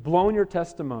 You've blown your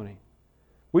testimony.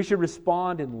 We should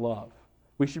respond in love.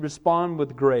 We should respond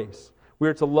with grace. We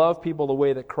are to love people the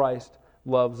way that Christ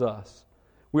loves us.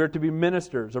 We are to be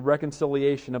ministers of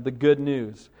reconciliation, of the good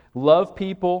news. Love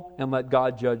people and let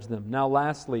God judge them. Now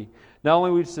lastly, not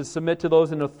only we should submit to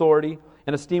those in authority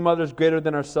and esteem others greater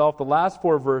than ourselves, the last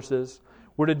 4 verses,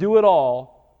 we're to do it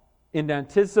all in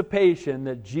anticipation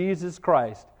that Jesus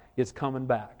Christ is coming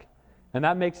back. And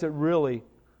that makes it really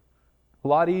a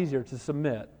lot easier to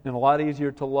submit and a lot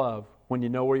easier to love when you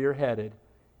know where you're headed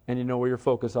and you know where your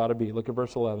focus ought to be. Look at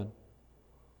verse 11.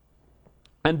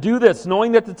 And do this,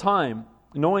 knowing the time,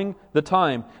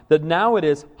 that now it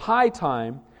is high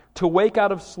time to wake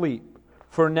out of sleep.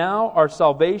 For now our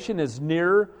salvation is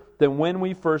nearer than when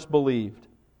we first believed.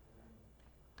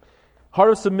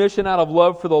 Heart of submission out of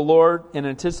love for the Lord in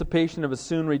anticipation of His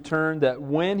soon return, that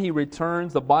when He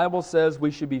returns, the Bible says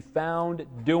we should be found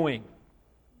doing.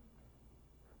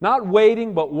 Not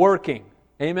waiting, but working.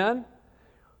 Amen?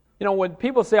 You know, when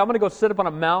people say, I'm going to go sit up on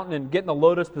a mountain and get in the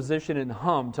lotus position and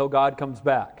hum till God comes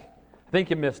back, I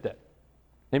think you missed it.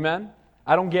 Amen?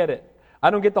 I don't get it. I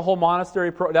don't get the whole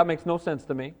monastery that makes no sense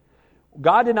to me.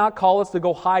 God did not call us to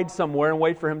go hide somewhere and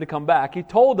wait for Him to come back. He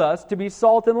told us to be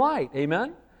salt and light.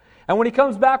 Amen? And when He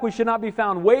comes back, we should not be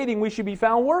found waiting. We should be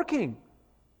found working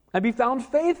and be found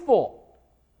faithful.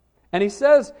 And He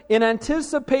says, in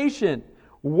anticipation,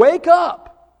 wake up.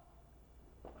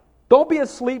 Don't be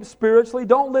asleep spiritually.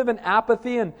 Don't live in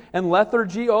apathy and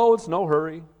lethargy. Oh, it's no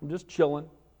hurry. I'm just chilling.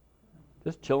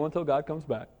 Just chilling until God comes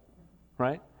back.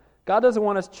 Right? God doesn't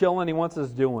want us chilling. He wants us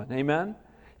doing. Amen?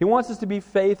 He wants us to be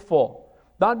faithful.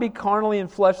 Not be carnally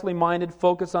and fleshly minded,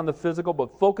 focus on the physical,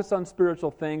 but focus on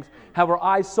spiritual things. Have our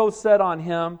eyes so set on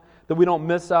Him that we don't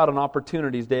miss out on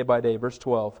opportunities day by day. Verse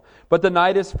 12. But the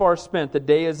night is far spent, the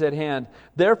day is at hand.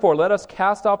 Therefore, let us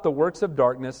cast off the works of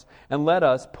darkness and let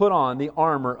us put on the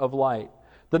armor of light.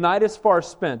 The night is far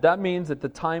spent. That means that the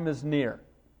time is near.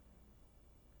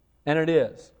 And it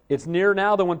is. It's nearer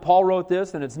now than when Paul wrote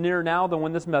this, and it's nearer now than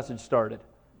when this message started.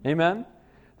 Amen?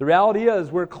 The reality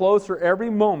is we're closer every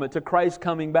moment to Christ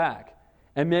coming back.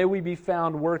 And may we be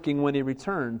found working when He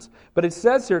returns. But it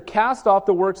says here, cast off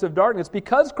the works of darkness.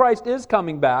 Because Christ is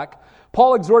coming back,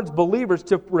 Paul exhorts believers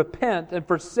to repent and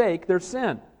forsake their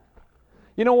sin.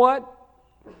 You know what?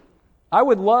 I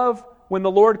would love when the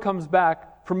Lord comes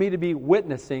back for me to be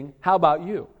witnessing. How about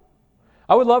you?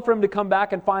 I would love for Him to come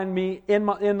back and find me in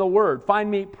the Word,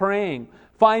 find me praying,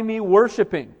 find me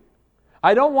worshiping.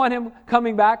 I don't want Him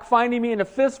coming back, finding me in a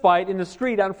fist fight in the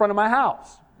street out in front of my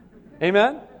house.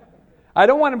 Amen? I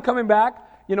don't want Him coming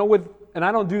back, with, and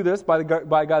I don't do this by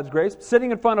God's grace, sitting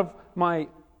in front of my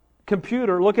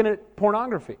computer looking at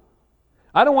pornography.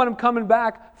 I don't want Him coming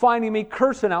back finding me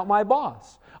cursing out my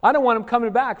boss. I don't want Him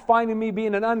coming back finding me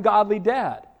being an ungodly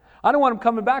dad. I don't want Him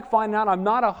coming back finding out I'm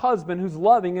not a husband who's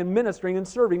loving and ministering and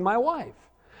serving my wife.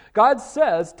 God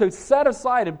says to set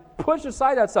aside and push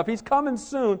aside that stuff. He's coming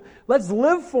soon. Let's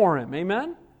live for Him.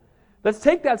 Amen? Let's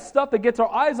take that stuff that gets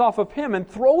our eyes off of Him and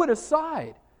throw it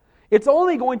aside. It's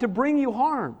only going to bring you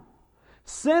harm.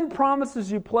 Sin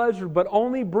promises you pleasure, but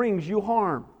only brings you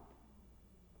harm.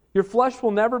 Your flesh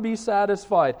will never be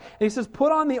satisfied. And He says,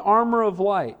 put on the armor of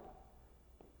light.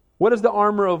 What is the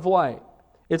armor of light?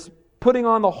 It's putting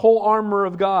on the whole armor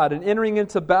of God and entering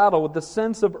into battle with the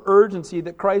sense of urgency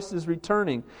that Christ is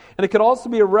returning. And it could also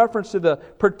be a reference to the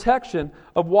protection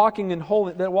of walking in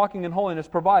holiness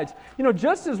provides.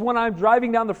 Just as when I'm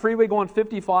driving down the freeway going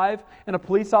 55 and a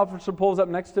police officer pulls up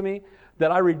next to me,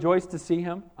 that I rejoice to see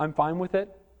him, I'm fine with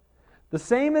it. The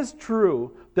same is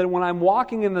true that when I'm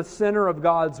walking in the center of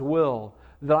God's will,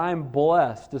 that I'm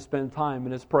blessed to spend time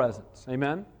in His presence.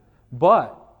 Amen?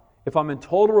 But if I'm in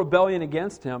total rebellion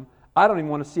against Him, I don't even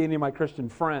want to see any of my Christian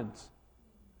friends.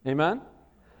 Amen?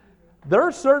 There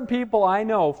are certain people I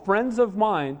know, friends of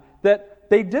mine, that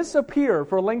they disappear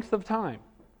for lengths of time.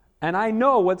 And I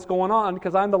know what's going on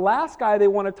because I'm the last guy they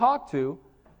want to talk to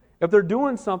if they're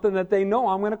doing something that they know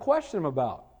I'm going to question them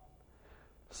about.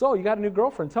 So, you got a new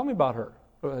girlfriend. Tell me about her.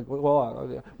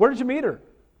 Well, where did you meet her?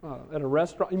 At a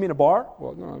restaurant. You mean a bar?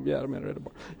 Well, no, yeah, I met her at a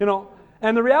bar.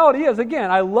 And the reality is,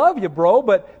 again, I love you, bro,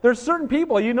 but there's certain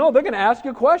people, they're going to ask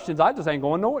you questions. I just ain't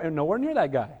going nowhere near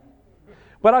that guy.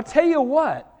 But I'll tell you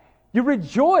what, you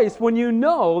rejoice when you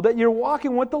know that you're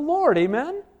walking with the Lord,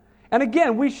 amen? And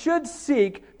again, we should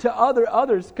seek to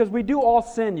others, because we do all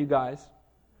sin, you guys.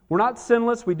 We're not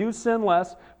sinless, we do sin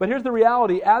less. But here's the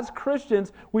reality, as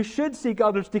Christians, we should seek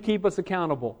others to keep us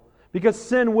accountable. Because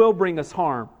sin will bring us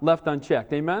harm, left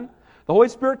unchecked, amen? The Holy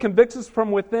Spirit convicts us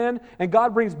from within, and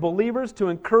God brings believers to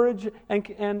encourage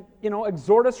and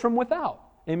exhort us from without.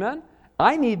 Amen?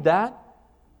 I need that.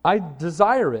 I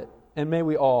desire it, and may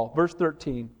we all. Verse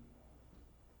 13.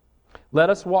 Let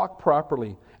us walk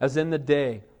properly as in the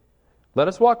day. Let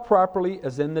us walk properly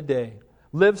as in the day.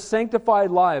 Live sanctified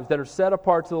lives that are set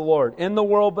apart to the Lord. In the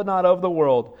world, but not of the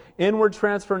world. Inward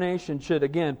transformation should,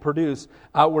 again, produce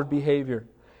outward behavior.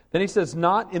 Then he says,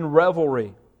 not in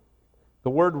revelry. The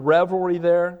word revelry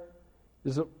there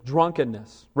is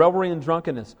drunkenness. Revelry and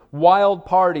drunkenness. Wild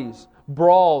parties,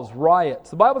 brawls,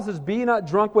 riots. The Bible says, be not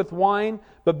drunk with wine,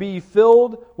 but be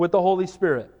filled with the Holy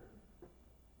Spirit.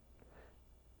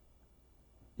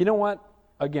 You know what?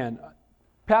 Again,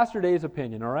 Pastor Dave's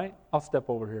opinion, all right? I'll step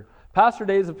over here. Pastor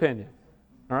Dave's opinion,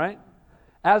 all right?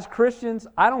 As Christians,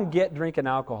 I don't get drinking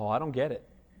alcohol. I don't get it.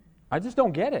 I just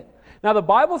don't get it. Now, the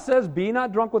Bible says, be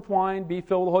not drunk with wine, be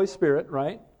filled with the Holy Spirit,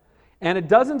 right? And it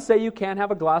doesn't say you can't have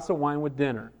a glass of wine with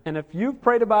dinner. And if you've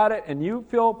prayed about it and you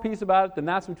feel peace about it, then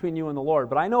that's between you and the Lord.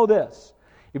 But I know this.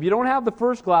 If you don't have the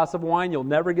first glass of wine, you'll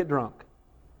never get drunk.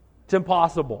 It's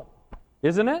impossible.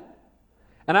 Isn't it?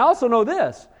 And I also know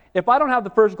this. If I don't have the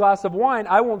first glass of wine,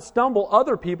 I won't stumble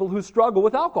other people who struggle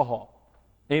with alcohol.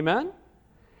 Amen?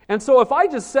 And so if I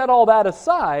just set all that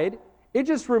aside, it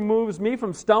just removes me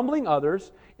from stumbling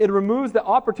others. It removes the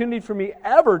opportunity for me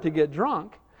ever to get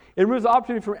drunk. It removes the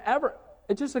opportunity for ever.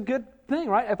 It's just a good thing,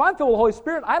 right? If I'm filled with the Holy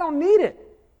Spirit, I don't need it.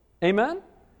 Amen?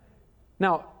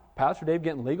 Now, Pastor Dave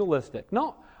getting legalistic.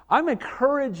 No, I'm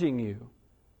encouraging you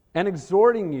and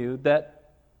exhorting you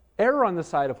that err on the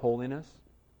side of holiness.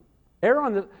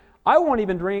 I won't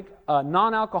even drink a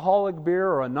non-alcoholic beer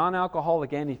or a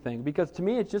non-alcoholic anything, because to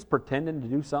me it's just pretending to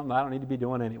do something I don't need to be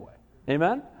doing anyway.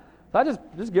 Amen? So I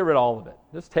just get rid of all of it.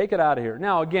 Just take it out of here.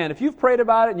 Now again, if you've prayed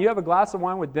about it and you have a glass of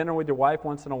wine with dinner with your wife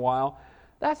once in a while,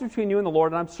 that's between you and the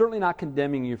Lord, and I'm certainly not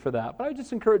condemning you for that. But I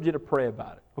just encourage you to pray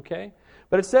about it, okay?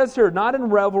 But it says here, not in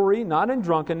revelry, not in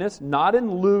drunkenness, not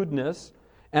in lewdness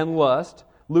and lust.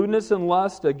 Lewdness and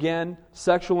lust, again,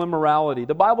 sexual immorality.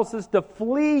 The Bible says to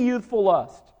flee youthful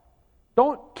lust.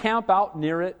 Don't camp out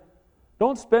near it.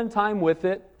 Don't spend time with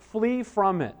it. Flee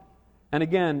from it. And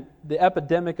again, the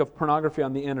epidemic of pornography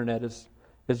on the internet is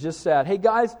just sad. Hey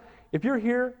guys, if you're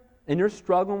here and you're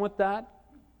struggling with that,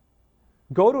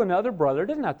 go to another brother. It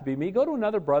doesn't have to be me. Go to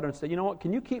another brother and say, you know what,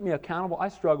 can you keep me accountable? I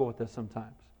struggle with this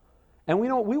sometimes. And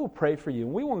we will pray for you,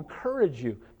 and we will encourage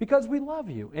you because we love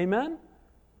you. Amen?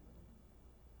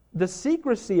 The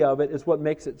secrecy of it is what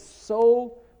makes it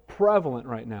so prevalent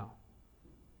right now.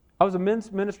 I was a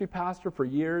men's ministry pastor for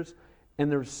years, and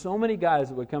there were so many guys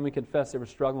that would come and confess they were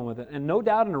struggling with it. And no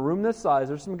doubt in a room this size,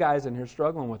 there's some guys in here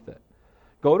struggling with it.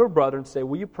 Go to a brother and say,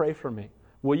 will you pray for me?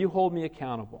 Will you hold me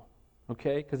accountable?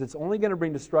 Okay? Because it's only going to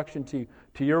bring destruction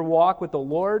to your walk with the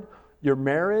Lord, your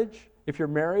marriage, if you're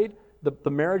married,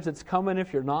 the marriage that's coming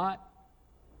if you're not.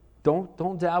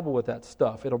 Don't dabble with that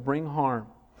stuff. It'll bring harm.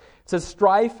 It says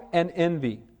strife and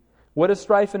envy. What is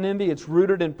strife and envy? It's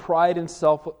rooted in pride and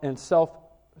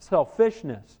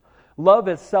selfishness. Love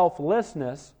is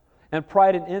selflessness, and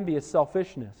pride and envy is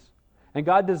selfishness. And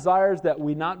God desires that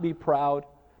we not be proud,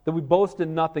 that we boast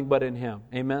in nothing but in Him.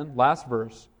 Amen? Last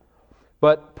verse.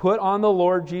 But put on the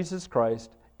Lord Jesus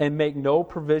Christ and make no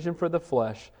provision for the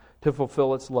flesh to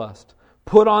fulfill its lust.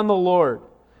 Put on the Lord.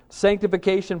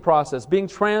 Sanctification process, being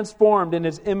transformed in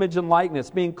His image and likeness,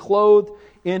 being clothed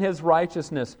in His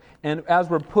righteousness. And as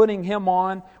we're putting Him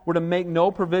on, we're to make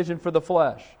no provision for the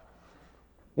flesh.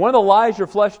 One of the lies your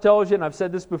flesh tells you, and I've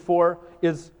said this before,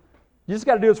 is you just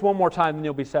got to do this one more time and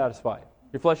you'll be satisfied.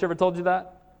 Your flesh ever told you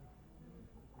that?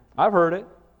 I've heard it.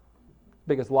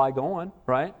 Biggest lie going,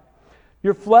 right?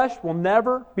 Your flesh will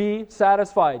never be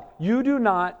satisfied. You do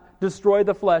not destroy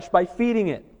the flesh by feeding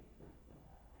it.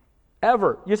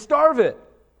 Ever. You starve it.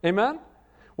 Amen?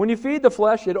 When you feed the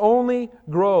flesh, it only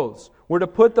grows. We're to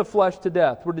put the flesh to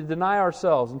death. We're to deny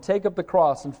ourselves and take up the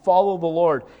cross and follow the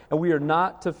Lord. And we are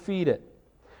not to feed it.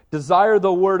 Desire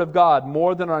the Word of God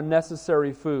more than our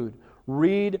necessary food.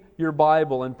 Read your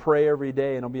Bible and pray every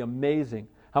day, and it'll be amazing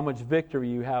how much victory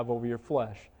you have over your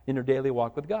flesh in your daily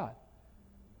walk with God.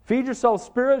 Feed yourself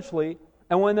spiritually,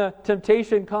 and when the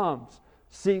temptation comes,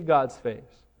 seek God's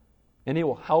face. And He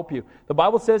will help you. The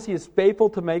Bible says He is faithful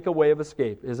to make a way of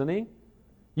escape, isn't He?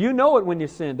 You know it when you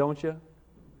sin, don't you?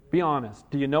 Be honest.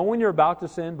 Do you know when you're about to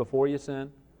sin before you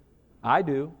sin? I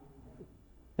do.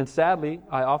 And sadly,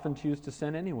 I often choose to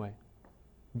sin anyway.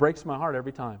 It breaks my heart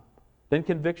every time. Then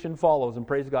conviction follows, and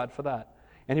praise God for that.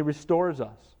 And He restores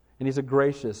us. And He's a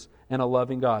gracious and a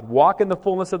loving God. Walk in the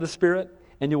fullness of the Spirit,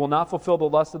 and you will not fulfill the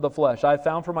lust of the flesh. I have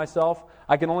found for myself,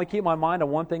 I can only keep my mind on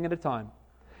one thing at a time.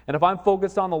 And if I'm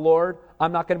focused on the Lord,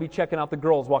 I'm not going to be checking out the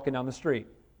girls walking down the street.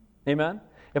 Amen?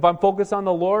 If I'm focused on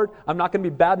the Lord, I'm not going to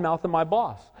be bad-mouthing my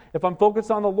boss. If I'm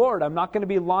focused on the Lord, I'm not going to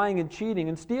be lying and cheating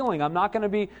and stealing. I'm not going to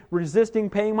be resisting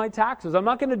paying my taxes. I'm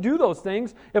not going to do those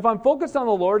things. If I'm focused on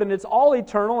the Lord and it's all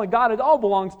eternal and God, it all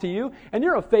belongs to you, and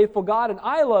you're a faithful God and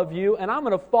I love you and I'm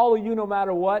going to follow you no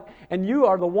matter what, and you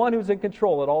are the one who's in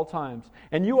control at all times,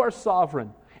 and you are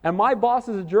sovereign. And my boss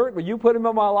is a jerk, but you put him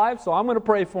in my life, so I'm going to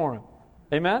pray for him.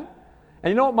 Amen? And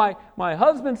you know what, my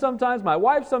husband sometimes, my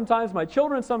wife sometimes, my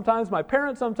children sometimes, my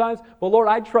parents sometimes, but Lord,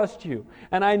 I trust you.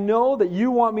 And I know that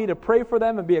you want me to pray for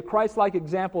them and be a Christ-like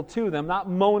example to them, not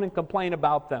moan and complain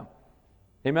about them.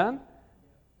 Amen?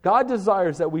 God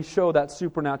desires that we show that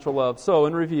supernatural love. So,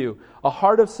 in review, a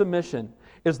heart of submission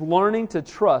is learning to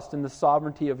trust in the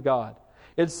sovereignty of God.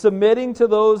 It's submitting to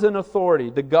those in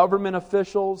authority, the government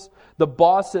officials, the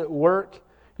boss at work,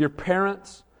 your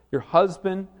parents, your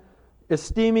husband,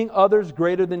 esteeming others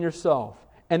greater than yourself,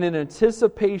 and in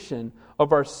anticipation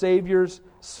of our Savior's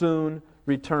soon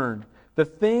return. The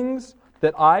things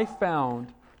that I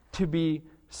found to be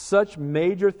such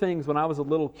major things when I was a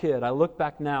little kid, I look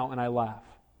back now and I laugh.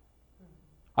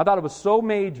 I thought it was so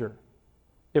major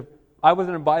if I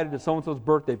wasn't invited to so-and-so's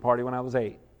birthday party when I was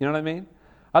 8. You know what I mean?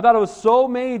 I thought it was so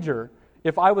major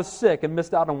if I was sick and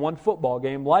missed out on one football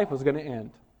game, life was going to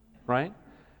end. Right?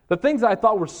 The things I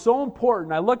thought were so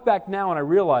important, I look back now and I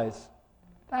realize,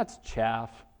 that's chaff.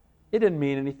 It didn't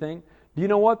mean anything. Do you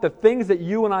know what? The things that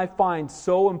you and I find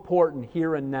so important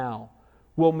here and now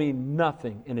will mean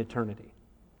nothing in eternity.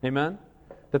 Amen?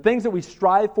 The things that we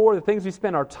strive for, the things we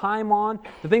spend our time on,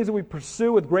 the things that we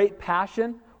pursue with great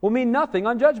passion will mean nothing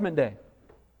on Judgment Day.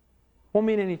 Won't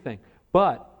mean anything.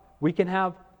 But we can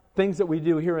have things that we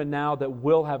do here and now that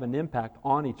will have an impact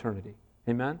on eternity.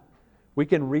 Amen? We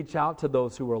can reach out to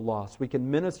those who are lost. We can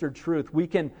minister truth. We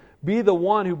can be the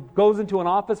one who goes into an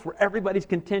office where everybody's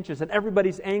contentious and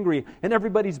everybody's angry and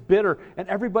everybody's bitter and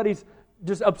everybody's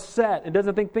just upset and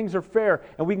doesn't think things are fair.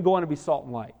 And we can go in and be salt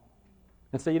and light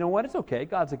and say, you know what, it's okay.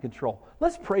 God's in control.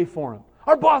 Let's pray for him.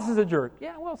 Our boss is a jerk.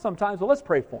 Yeah, well, sometimes, but let's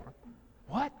pray for him.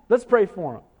 What? Let's pray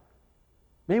for him.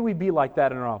 May we be like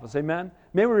that in our office. Amen?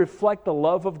 May we reflect the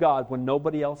love of God when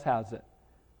nobody else has it.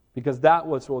 Because that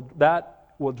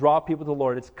will draw people to the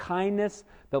Lord. It's kindness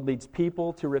that leads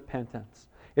people to repentance.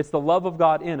 It's the love of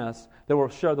God in us that will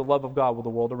share the love of God with the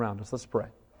world around us. Let's pray.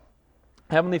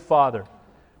 Heavenly Father,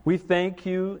 we thank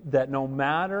you that no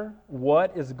matter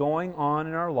what is going on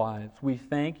in our lives, we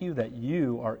thank you that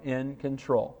you are in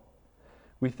control.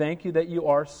 We thank you that you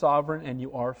are sovereign and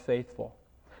you are faithful.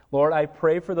 Lord, I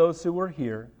pray for those who are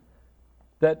here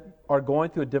that are going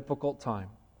through a difficult time.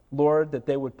 Lord, that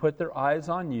they would put their eyes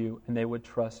on you and they would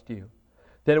trust you.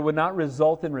 That it would not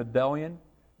result in rebellion,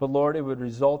 but Lord, it would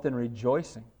result in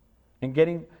rejoicing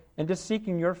and just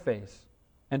seeking your face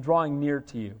and drawing near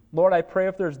to you. Lord, I pray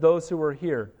if there's those who are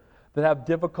here that have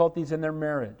difficulties in their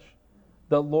marriage,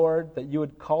 that Lord, that you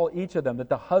would call each of them, that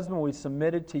the husband would be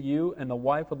submitted to you and the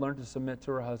wife would learn to submit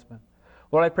to her husband.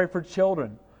 Lord, I pray for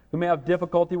children who may have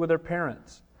difficulty with their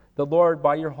parents, that Lord,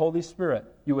 by your Holy Spirit,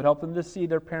 you would help them to see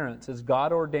their parents as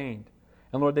God ordained,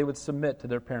 and Lord, they would submit to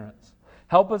their parents.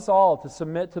 Help us all to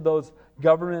submit to those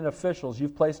government officials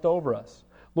you've placed over us.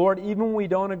 Lord, even when we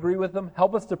don't agree with them,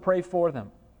 help us to pray for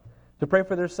them, to pray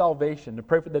for their salvation, to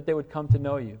pray that they would come to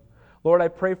know you. Lord, I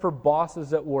pray for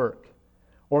bosses at work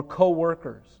or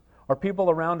co-workers or people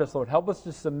around us, Lord. Help us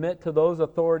to submit to those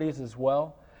authorities as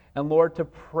well, and Lord, to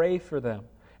pray for them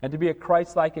and to be a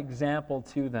Christ-like example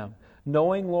to them,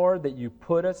 knowing, Lord, that you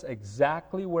put us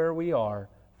exactly where we are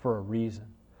for a reason.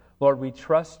 Lord, we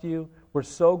trust you. We're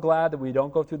so glad that we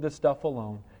don't go through this stuff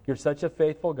alone. You're such a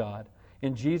faithful God.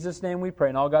 In Jesus' name we pray.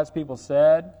 And all God's people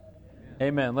said,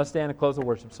 Amen. Let's stand and close the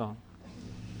worship song.